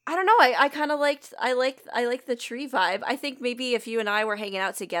 I don't know. I kind of liked I like the tree vibe. I think maybe if you and I were hanging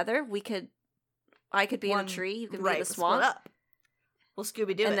out together, I could be in a tree, you could be in the we'll swamp. split up. We'll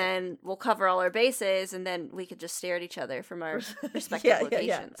Scooby-Doo And it. then we'll cover all our bases, and then we could just stare at each other from our respective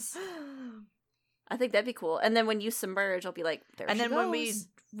locations. I think that'd be cool. And then when you submerge, I'll be like, there And she then when we goes.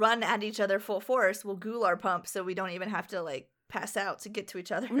 run at each other full force, we'll ghoul our pump so we don't even have to pass out to get to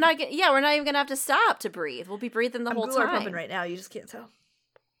each other. we're not even gonna have to stop to breathe. We'll be breathing the I'm whole ghoul our time. pumping right now. You just can't tell.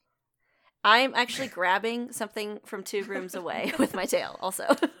 I'm actually grabbing something from 2 rooms away with my tail. Also,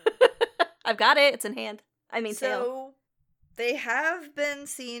 I've got it. It's in hand. I mean, tail. So they have been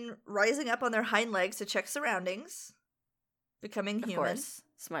seen rising up on their hind legs to check surroundings, becoming Of human. course,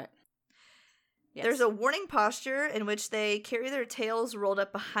 smart. Yes. There's a warning posture in which they carry their tails rolled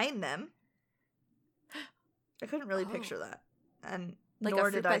up behind them. I couldn't really picture that, and Like a nor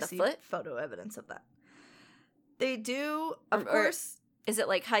fruit did by I the see foot? photo evidence of that. They do, of Or- course. Is it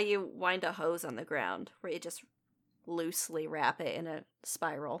like how you wind a hose on the ground, where you just loosely wrap it in a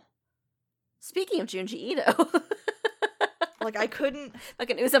spiral? Speaking of Junji Ito, I couldn't.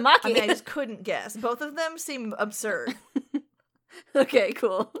 like an uzumaki. I mean, I just couldn't guess. Both of them seem absurd. Okay,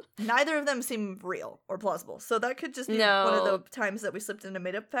 cool. Neither of them seem real or plausible. So that could just be one of the times that we slipped in a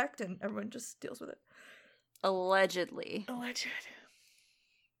made-up fact, and everyone just deals with it. Allegedly. Alleged.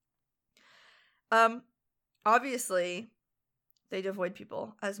 Obviously, they avoid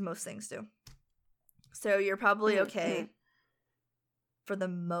people, as most things do. So you're probably okay for the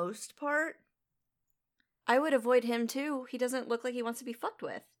most part. I would avoid him too. He doesn't look like he wants to be fucked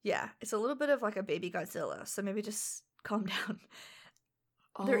with. Yeah, it's a little bit of like a baby Godzilla, so maybe just calm down.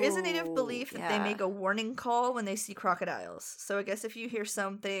 There is a native belief that they make a warning call when they see crocodiles. So I guess if you hear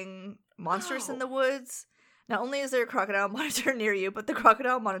something monstrous in the woods, not only is there a crocodile monitor near you, but the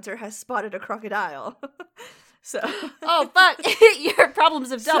crocodile monitor has spotted a crocodile. So Oh fuck! Your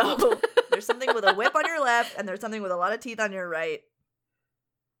problems have doubled. So, there's something with a whip on your left, and there's something with a lot of teeth on your right.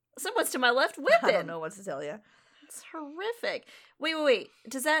 Someone's to my left whipping. I don't know what to tell you. It's horrific. Wait.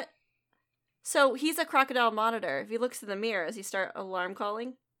 Does that... So, he's a crocodile monitor. If he looks in the mirror, does he start alarm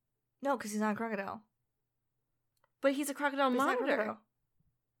calling? No, because he's not a crocodile. But he's a crocodile He's not a monitor. crocodile.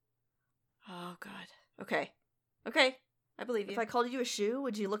 Oh, God. Okay. I believe you. If I called you a shoe,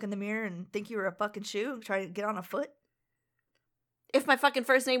 would you look in the mirror and think you were a fucking shoe and try to get on a foot? If my fucking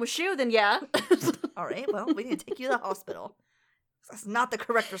first name was Shoe, then yeah. All right, well, we need to take you to the hospital. That's not the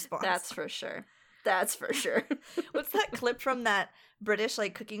correct response. That's for sure. What's that clip from that British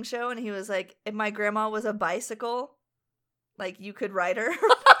cooking show? And he was like, if my grandma was a bicycle, you could ride her.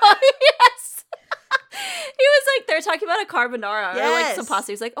 Yes. He was like, they're talking about a carbonara or some Yes.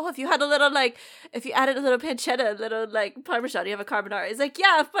 pasta. He was like, oh, if you had a little if you added a little pancetta, a little parmesan, you have a carbonara. He's like,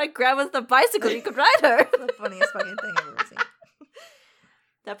 yeah, if my grandma's the bicycle, you could ride her. The funniest fucking thing I've ever seen.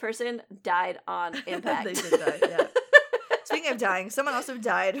 That person died on impact. They did die, yeah. Speaking of dying, someone also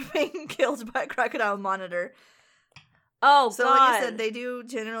died being killed by a crocodile monitor. Oh, So God. like you said, they do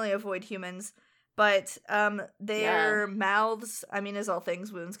generally avoid humans, but their mouths, as all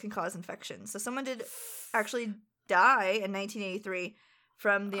things, wounds can cause infection. So someone did actually die in 1983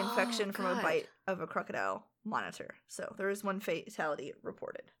 from the infection from a God. bite of a crocodile monitor. So there is one fatality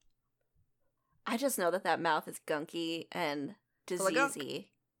reported. I just know that mouth is gunky and Full of gunk. diseasey.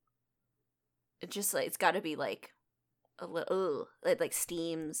 It just it's got to be a little, it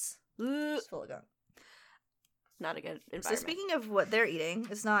steams. It's full of gunk. Not a good environment. So speaking of what they're eating,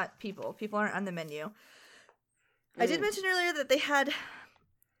 it's not people. People aren't on the menu. I did mention earlier that they had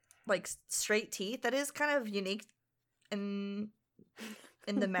like straight teeth. That is kind of unique in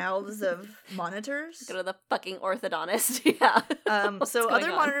the mouths of monitors. Go to the fucking orthodontist. Yeah. So other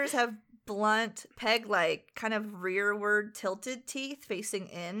monitors have blunt, peg-like, kind of rearward tilted teeth facing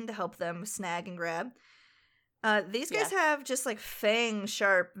in to help them snag and grab. These guys have just like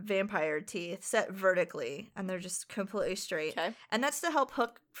fang-sharp vampire teeth set vertically, and they're just completely straight. Okay. And that's to help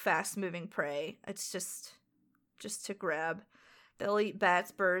hook fast-moving prey. It's just to grab. They'll eat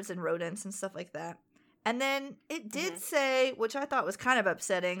bats, birds, and rodents and stuff like that. And then it did say, which I thought was kind of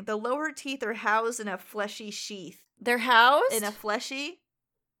upsetting, the lower teeth are housed in a fleshy sheath. They're housed? In a fleshy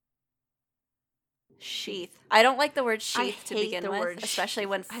sheath. I don't like the word sheath to hate begin the with, word especially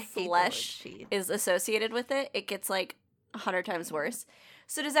when flesh is associated with it. It gets like 100 times worse.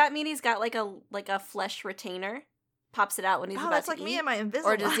 So does that mean he's got like a flesh retainer? Pops it out when he's about that's to like eat? me and my Invisalign.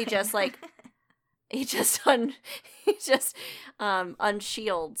 Or does he just like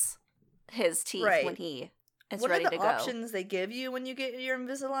unshields his teeth when he is ready to go? What are the options they give you when you get your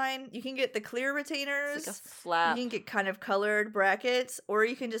Invisalign? You can get the clear retainers. It's like a flap. You can get kind of colored brackets, or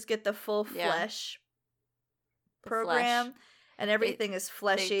you can just get the full flesh program, and everything is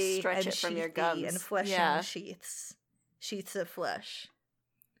fleshy stretch and it from your sheathy gums. and fleshing sheaths of flesh.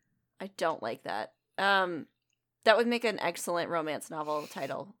 I don't like that. That would make an excellent romance novel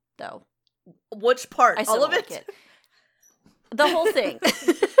title, though. Which part? I still All of don't it? like it. The whole thing.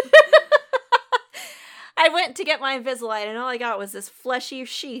 I went to get my Invisalign, and all I got was this fleshy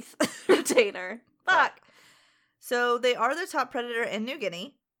sheath retainer. Fuck. So they are the top predator in New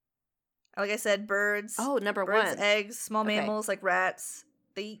Guinea. Like I said, birds. Oh, number birds, one. Eggs, small mammals like rats.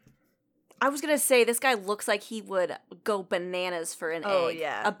 They eat. I was going to say, this guy looks like he would go bananas for an egg. Oh,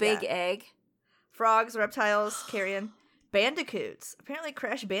 yeah. A big egg. Frogs, reptiles, carrion. Bandicoots. Apparently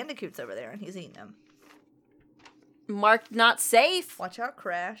Crash Bandicoot's over there, and he's eating them. Marked not safe. Watch out,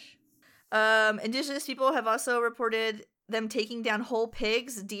 Crash. Indigenous people have also reported them taking down whole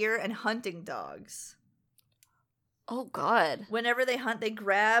pigs, deer, and hunting dogs. Oh, God. Whenever they hunt, they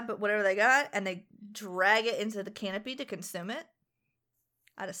grab whatever they got, and they drag it into the canopy to consume it.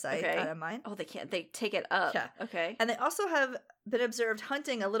 Out of sight, out of mind. Oh, they can't. They take it up. Yeah. Okay. And they also have been observed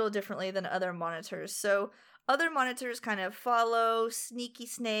hunting a little differently than other monitors. So other monitors kind of follow, sneaky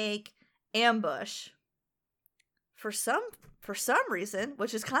snake, ambush. For some reason,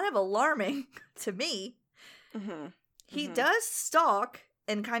 which is kind of alarming to me, he does stalk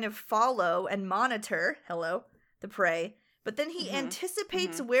and kind of follow and monitor, the prey, but then he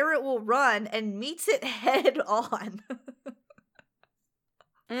anticipates where it will run and meets it head on.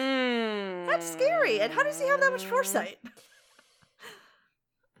 That's scary. And how does he have that much foresight?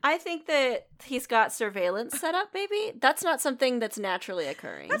 I think that he's got surveillance set up, maybe. That's not something that's naturally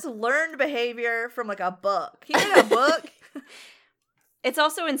occurring. That's learned behavior from like a book. He read a book. It's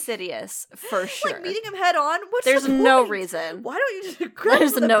also insidious, for sure. Like meeting him head on? There's no reason. Why don't you just grab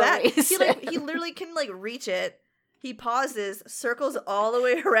him from the back? Reason. He literally can like reach it. He pauses, circles all the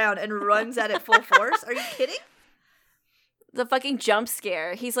way around, and runs at it full force. Are you kidding? The fucking jump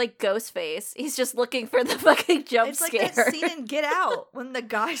scare. He's like Ghostface. He's just looking for the fucking jump scare. It's like that scene in Get Out when the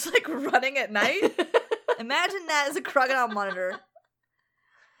guy's like running at night. Imagine that as a crocodile monitor.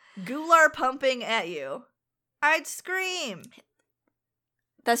 Gular pumping at you. I'd scream.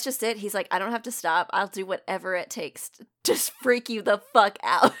 That's just it. He's like, I don't have to stop. I'll do whatever it takes to just freak you the fuck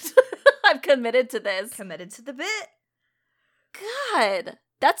out. I'm committed to this. Committed to the bit. God.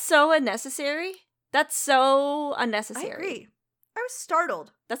 That's so unnecessary. That's so unnecessary. I agree. I was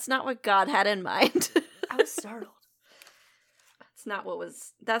startled. That's not what God had in mind. I was startled. That's not what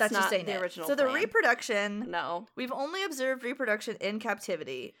was... That's not the original So plan. the reproduction... No. We've only observed reproduction in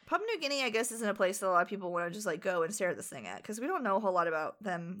captivity. Papua New Guinea, I guess, isn't a place that a lot of people want to just like go and stare at this thing at, because we don't know a whole lot about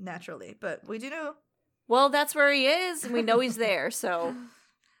them naturally, but we do know. Well, that's where he is, and we know he's there, so...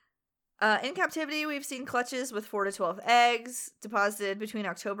 In captivity, we've seen clutches with 4 to 12 eggs deposited between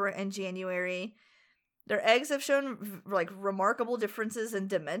October and January. Their eggs have shown like remarkable differences in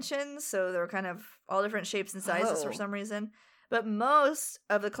dimensions, so they're kind of all different shapes and sizes for some reason. But most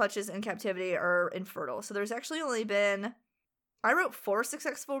of the clutches in captivity are infertile. So there's actually only been, I wrote 4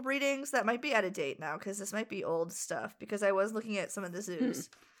 successful breedings. That might be out of date now, because this might be old stuff, because I was looking at some of the zoos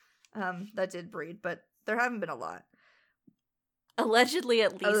that did breed, but there haven't been a lot. Allegedly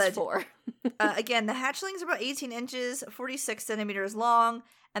at least 4. Again, the hatchlings are about 18 inches, 46 centimeters long,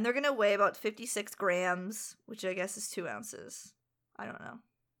 and they're going to weigh about 56 grams, which I guess is 2 ounces. I don't know.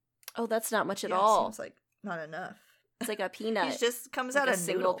 Oh, that's not much at all. Seems like not enough. It's like a peanut. He just comes like out a a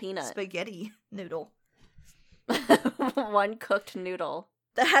single noodle. peanut. Spaghetti noodle. One cooked noodle.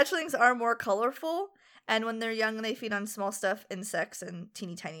 The hatchlings are more colorful, And when they're young, they feed on small stuff, insects, and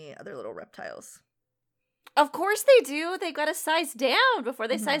teeny tiny other little reptiles. Of course they do. They got to size down before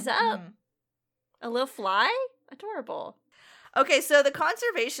they size up. Mm-hmm. A little fly? Adorable. Okay, so the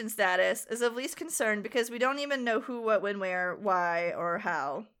conservation status is of least concern because we don't even know who, what, when, where, why, or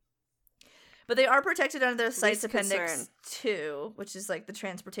how. But they are protected under the CITES Appendix 2, which is like the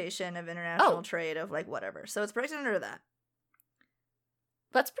transportation of international trade of like whatever. So it's protected under that.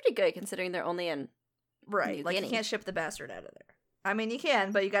 That's pretty good considering they're only in New like Guinea. You can't ship the bastard out of there. I mean, you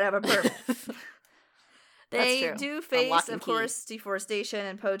can, but you gotta have a permit. They do face, of course, deforestation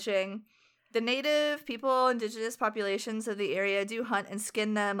and poaching. The native people, indigenous populations of the area do hunt and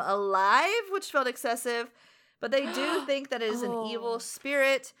skin them alive, which felt excessive. But they do think that it is an evil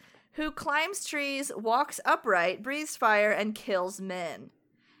spirit who climbs trees, walks upright, breathes fire, and kills men.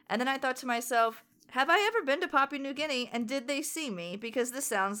 And then I thought to myself, have I ever been to Papua New Guinea, and did they see me? Because this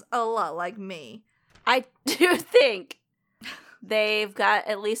sounds a lot like me. I do think they've got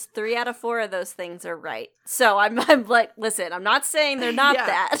at least 3 out of 4 of those things are right. So I'm like, listen, I'm not saying they're not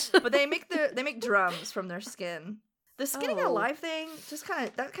that. But they make drums from their skin. The skinning alive thing just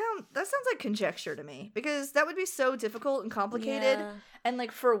that sounds like conjecture to me, because that would be so difficult and complicated. Yeah. And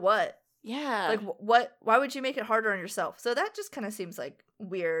like, for what? Yeah. Like why would you make it harder on yourself? So that just kind of seems like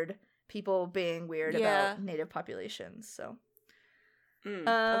weird, people being weird about native populations. So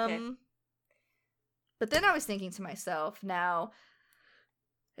okay. But then I was thinking to myself, now,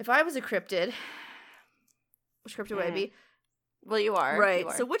 if I was a cryptid, which cryptid would I be? Well, you are. Right. You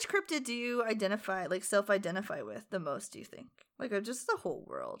are. So which cryptid do you self-identify with the most, do you think? Like, just the whole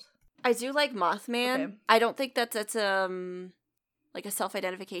world. I do like Mothman. Okay. I don't think that's like a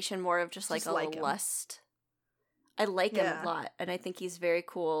self-identification, more of just like a lust. I like him a lot, and I think he's very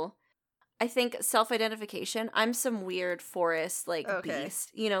cool. I think self-identification, I'm some weird forest,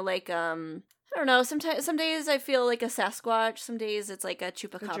 beast. You know, like, I don't know, some days I feel like a Sasquatch, some days it's like a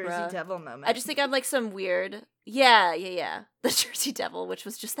Chupacabra. The Jersey Devil moment. I just think I'm like some weird, yeah. The Jersey Devil, which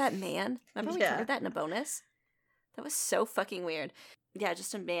was just that man. Remember we covered that in a bonus? That was so fucking weird. Yeah,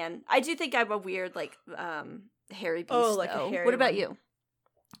 just a man. I do think I'm a weird, like, hairy beast, a hairy What one. about you?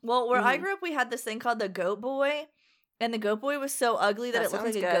 Well, where I grew up, we had this thing called the goat boy. And the goat boy was so ugly that it looked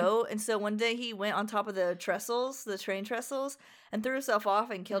like a goat. And so one day he went on top of the train trestles, and threw himself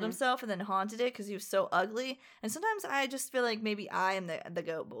off and killed himself, and then haunted it because he was so ugly. And sometimes I just feel like maybe I am the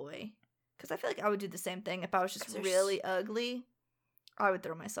goat boy. Because I feel like I would do the same thing. If I was just really ugly, I would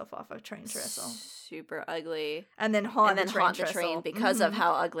throw myself off a train trestle. Super ugly. And then haunt the train because of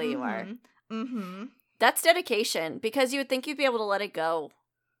how ugly you are. Mm-hmm. That's dedication, because you would think you'd be able to let it go.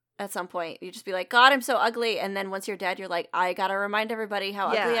 At some point, you just be like, God, I'm so ugly. And then once you're dead, you're like, I gotta remind everybody how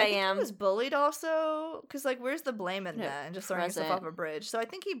ugly I am. He was bullied also, because like, where's the blame in that? And just throwing yourself off a bridge. So I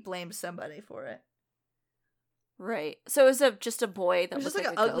think he blamed somebody for it. Right. So it was just a boy that was just like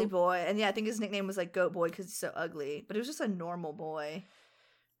an ugly boy. And yeah, I think his nickname was like Goat Boy because he's so ugly. But it was just a normal boy.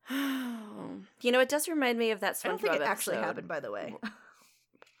 You know, it does remind me of that SpongeBob I don't think it episode. actually happened, by the way.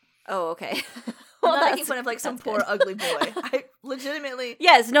 Oh, okay. Well, I'm not making fun of like some poor ugly boy. I legitimately.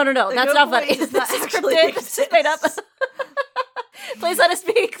 Yes, no. That's not funny. Does not this actually is scripted. Made up. Please let us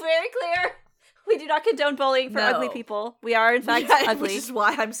be very clear. We do not condone bullying for ugly people. We are, in fact, ugly. Which is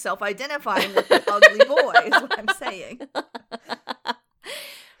why I'm self-identifying with the ugly boy, is what I'm saying.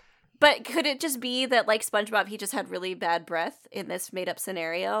 But could it just be that, like SpongeBob, he just had really bad breath in this made-up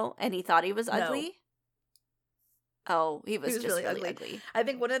scenario, and he thought he was ugly? No. Oh, he was just really ugly. I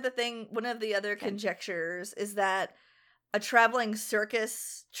think one of the other conjectures is that a traveling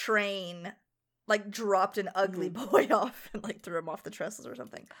circus train like dropped an ugly boy off and like threw him off the trestles or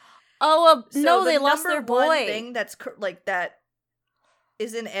something. Oh, no, they lost their boy. One thing that's like that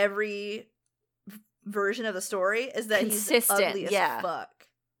is in every version of the story is that he's ugly as fuck.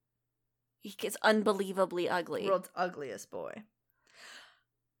 He gets unbelievably ugly. World's ugliest boy.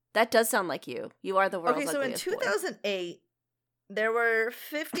 That does sound like you. You are the world's ugliest boy. Okay, so in 2008, there were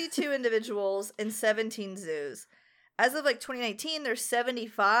 52 individuals in 17 zoos. As of like 2019, there's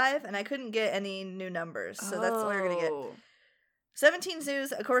 75, and I couldn't get any new numbers, so that's all you're gonna get. 17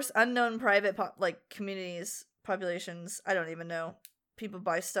 zoos, of course, unknown private communities, populations. I don't even know. People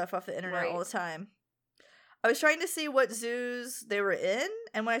buy stuff off the internet all the time. I was trying to see what zoos they were in,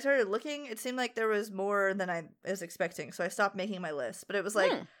 and when I started looking, it seemed like there was more than I was expecting, so I stopped making my list. But it was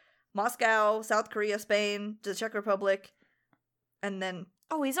like Moscow, South Korea, Spain, the Czech Republic, and then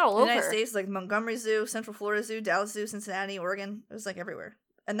he's all over. United States, like Montgomery Zoo, Central Florida Zoo, Dallas Zoo, Cincinnati, Oregon. It was like everywhere.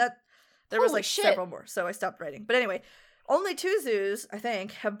 And there was like several more, so I stopped writing. But anyway, only 2 zoos, I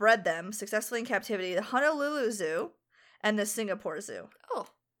think, have bred them successfully in captivity: the Honolulu Zoo and the Singapore Zoo. Oh.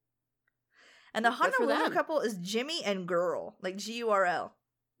 And the Good for Honolulu them. couple is Jimmy and Girl, like Gurl.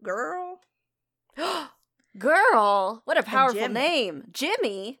 Girl? Girl, what a powerful Jimmy. name.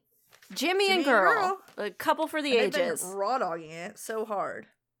 Jimmy and Girl. A couple for the and ages. They've been raw dogging it so hard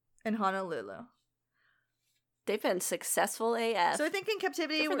in Honolulu. They've been successful AF. So I think in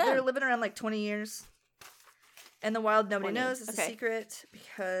captivity, Good for they're them. living around like 20 years. In the wild, nobody 20. knows. It's Okay. a secret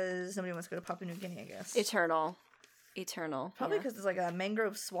because nobody wants to go to Papua New Guinea, I guess. Eternal. Probably yeah. because it's like a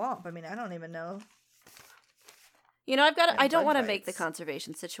mangrove swamp. I mean, I don't even know. You know, I don't bug want to make the bites.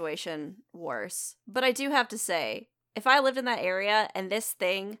 conservation situation worse, but I do have to say, if I lived in that area and this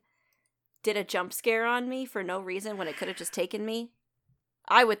thing did a jump scare on me for no reason when it could have just taken me,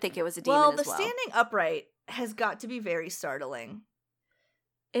 I would think it was a demon Well, as the well. standing upright has got to be very startling.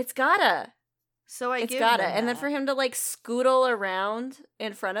 It's gotta. So It's give gotta. them And then that. for him to like scootle around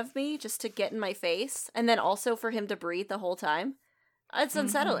in front of me just to get in my face, and then also for him to breathe the whole time, it's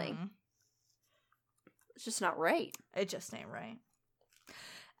unsettling. Mhm. It's just not right. It just ain't right.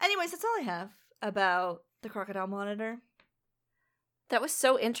 Anyways, that's all I have about the Crocodile Monitor. That was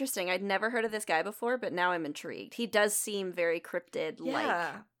so interesting. I'd never heard of this guy before, but now I'm intrigued. He does seem very cryptid, like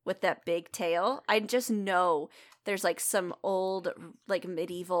Yeah. with that big tail. I just know there's like some old, like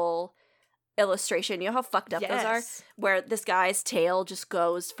medieval illustration. You know how fucked up those are? Yes. Where this guy's tail just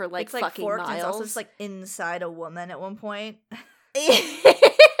goes for like It's like fucking forked, and it's miles. also just like inside a woman at one point.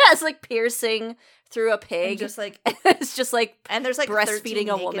 It's like piercing through a pig. And just like, It's just like and there's like breastfeeding 13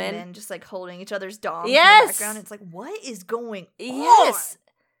 a naked woman. men just like holding each other's doms in Yes! the background. It's like, what is going yes.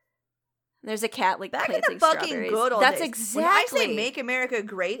 on? There's a cat like Back in planting the fucking strawberries. good old That's days. exactly. When I say make America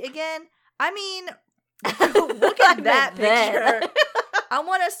great again, I mean, look at I that meant that. picture. I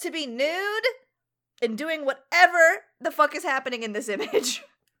want us to be nude and doing whatever the fuck is happening in this image.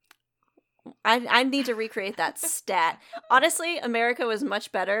 I need to recreate that stat. Honestly, America was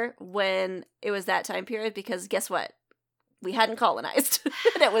much better when it was that time period because guess what? We hadn't colonized.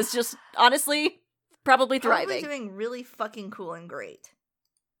 And it was just, honestly, probably thriving. Probably doing really fucking cool and great.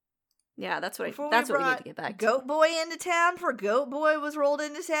 Yeah, that's what Before that's we what we need brought to get back to. Goat Boy into town, before Goat Boy was rolled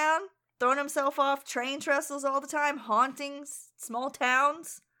into town, throwing himself off train trestles all the time, haunting small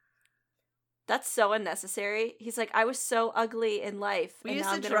towns. That's so unnecessary. He's like, I was so ugly in life. We and used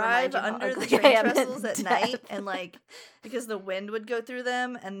now to I'm gonna remind drive you how under the ugly I train am in trestles at night, death." and like, because the wind would go through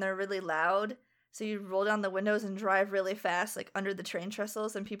them and they're really loud, so you'd roll down the windows and drive really fast, like under the train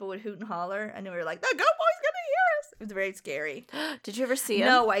trestles, and people would hoot and holler, and we were like, the Goat Boy's gonna hear us! It was very scary. Did you ever see him?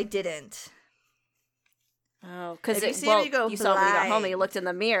 No, I didn't. Oh, because If you see him, you go saw when you got home and you blind. looked in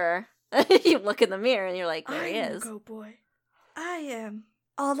the mirror. You look in the mirror and you're like, there he I'm is. the Goat Boy. I am.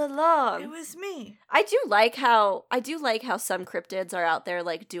 All along. It was me. I do like how some cryptids are out there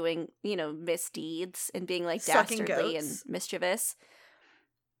like doing, misdeeds and being like Sucking dastardly goats. and mischievous.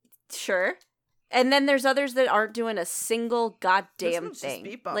 Sure. And then there's others that aren't doing a single goddamn one's just thing.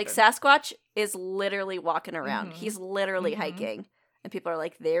 bebopping. Like Sasquatch is literally walking around. Mhm. He's literally Mhm. hiking. And people are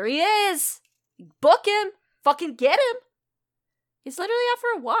like, there he is. Book him. Fucking get him. He's literally out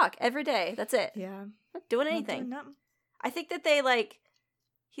for a walk every day. That's it. Yeah. Not doing Not anything. doing nothing. I think that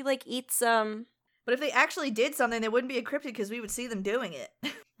he eats But if they actually did something, they wouldn't be a cryptid because we would see them doing it.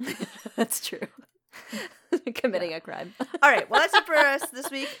 That's true. Committing a crime. All right. Well, that's it for us this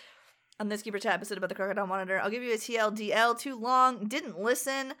week on this Keeper Chat episode about the Crocodile Monitor. I'll give you a TLDL. Too long. Didn't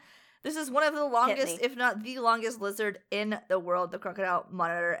listen. This is one of the longest, me. if not the longest lizard in the world, the Crocodile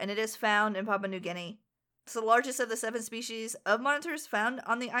Monitor, and it is found in Papua New Guinea. It's the largest of the 7 species of monitors found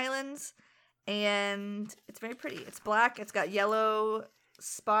on the islands, and it's very pretty. It's black. It's got yellow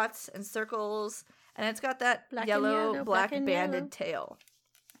spots and circles, and it's got that Black and yellow, yellow, black black and banded yellow. tail.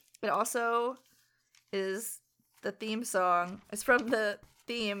 It also is the theme song. It's from the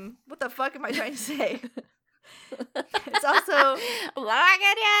theme. What the fuck am I trying to say? It's also black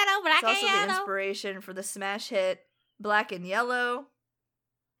and yellow, black it's also and the yellow. inspiration for the smash hit Black and Yellow.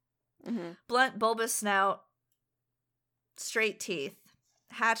 Mhm. Blunt, bulbous snout, straight teeth,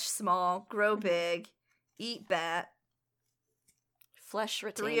 hatch small, grow big, eat bat. Flesh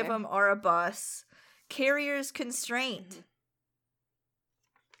retainer. 3 of them are a bus. Carrier's constraint. Mhm.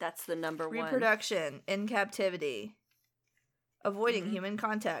 That's the number one. Reproduction in captivity. Avoiding Mhm. human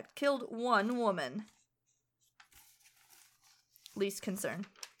contact. Killed 1 woman. Least concern.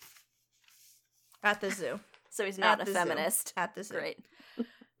 At the zoo. So he's not At a the zoo. feminist. At the zoo. Great.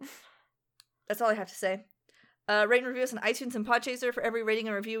 That's all I have to say. Rate and review us on iTunes and Podchaser. For every rating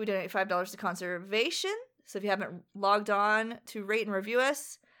and review, we donate $5 to conservation. So if you haven't logged on to rate and review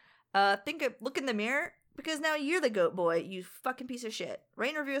us, look in the mirror, because now you're the Goat Boy, you fucking piece of shit. Rate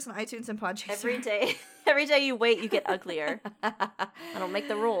and review us on iTunes and Podchaser. Every day you wait, you get uglier. I don't make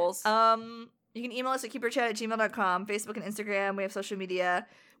the rules. You can email us at keeperchat@gmail.com, Facebook and Instagram. We have social media.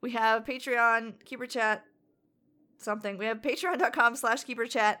 We have Patreon, keeperchat something. We have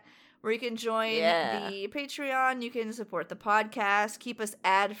patreon.com/keeperchat where you can join the Patreon. You can support the podcast, keep us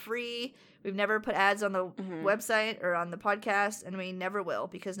ad-free. We've never put ads on the website or on the podcast, and we never will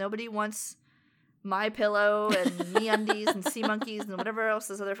because nobody wants My Pillow and MeUndies and Sea Monkeys and whatever else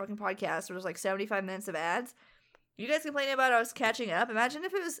this other fucking podcast where there's like 75 minutes of ads. You guys complaining about us catching up. Imagine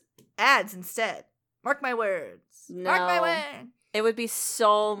if it was ads instead. Mark my words. No. Mark my word. It would be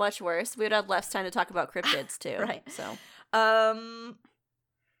so much worse. We would have less time to talk about cryptids too. Right. So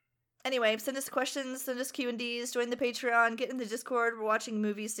anyway, send us questions, send us Q&Ds, join the Patreon, get in the Discord. We're watching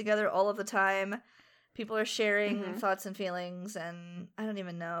movies together all of the time. People are sharing thoughts and feelings, and I don't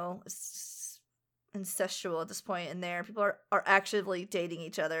even know. It's incestual at this point in there. People are actively dating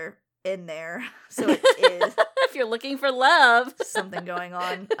each other in there. So it is if you're looking for love, something going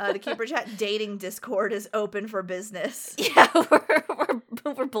on. The Keeper Chat dating Discord is open for business. Yeah,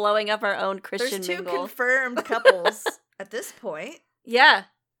 we're blowing up our own Christian There's 2 mingle. confirmed couples at this point. Yeah.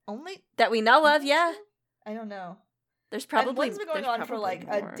 Only that we know of, yeah. I don't know. There's probably one's been going on for like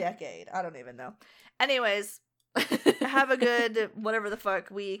more. a decade. I don't even know. Anyways, have a good whatever the fuck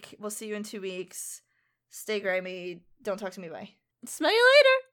week. We'll see you in 2 weeks. Stay grimy. Don't talk to me. Bye. Smell you later.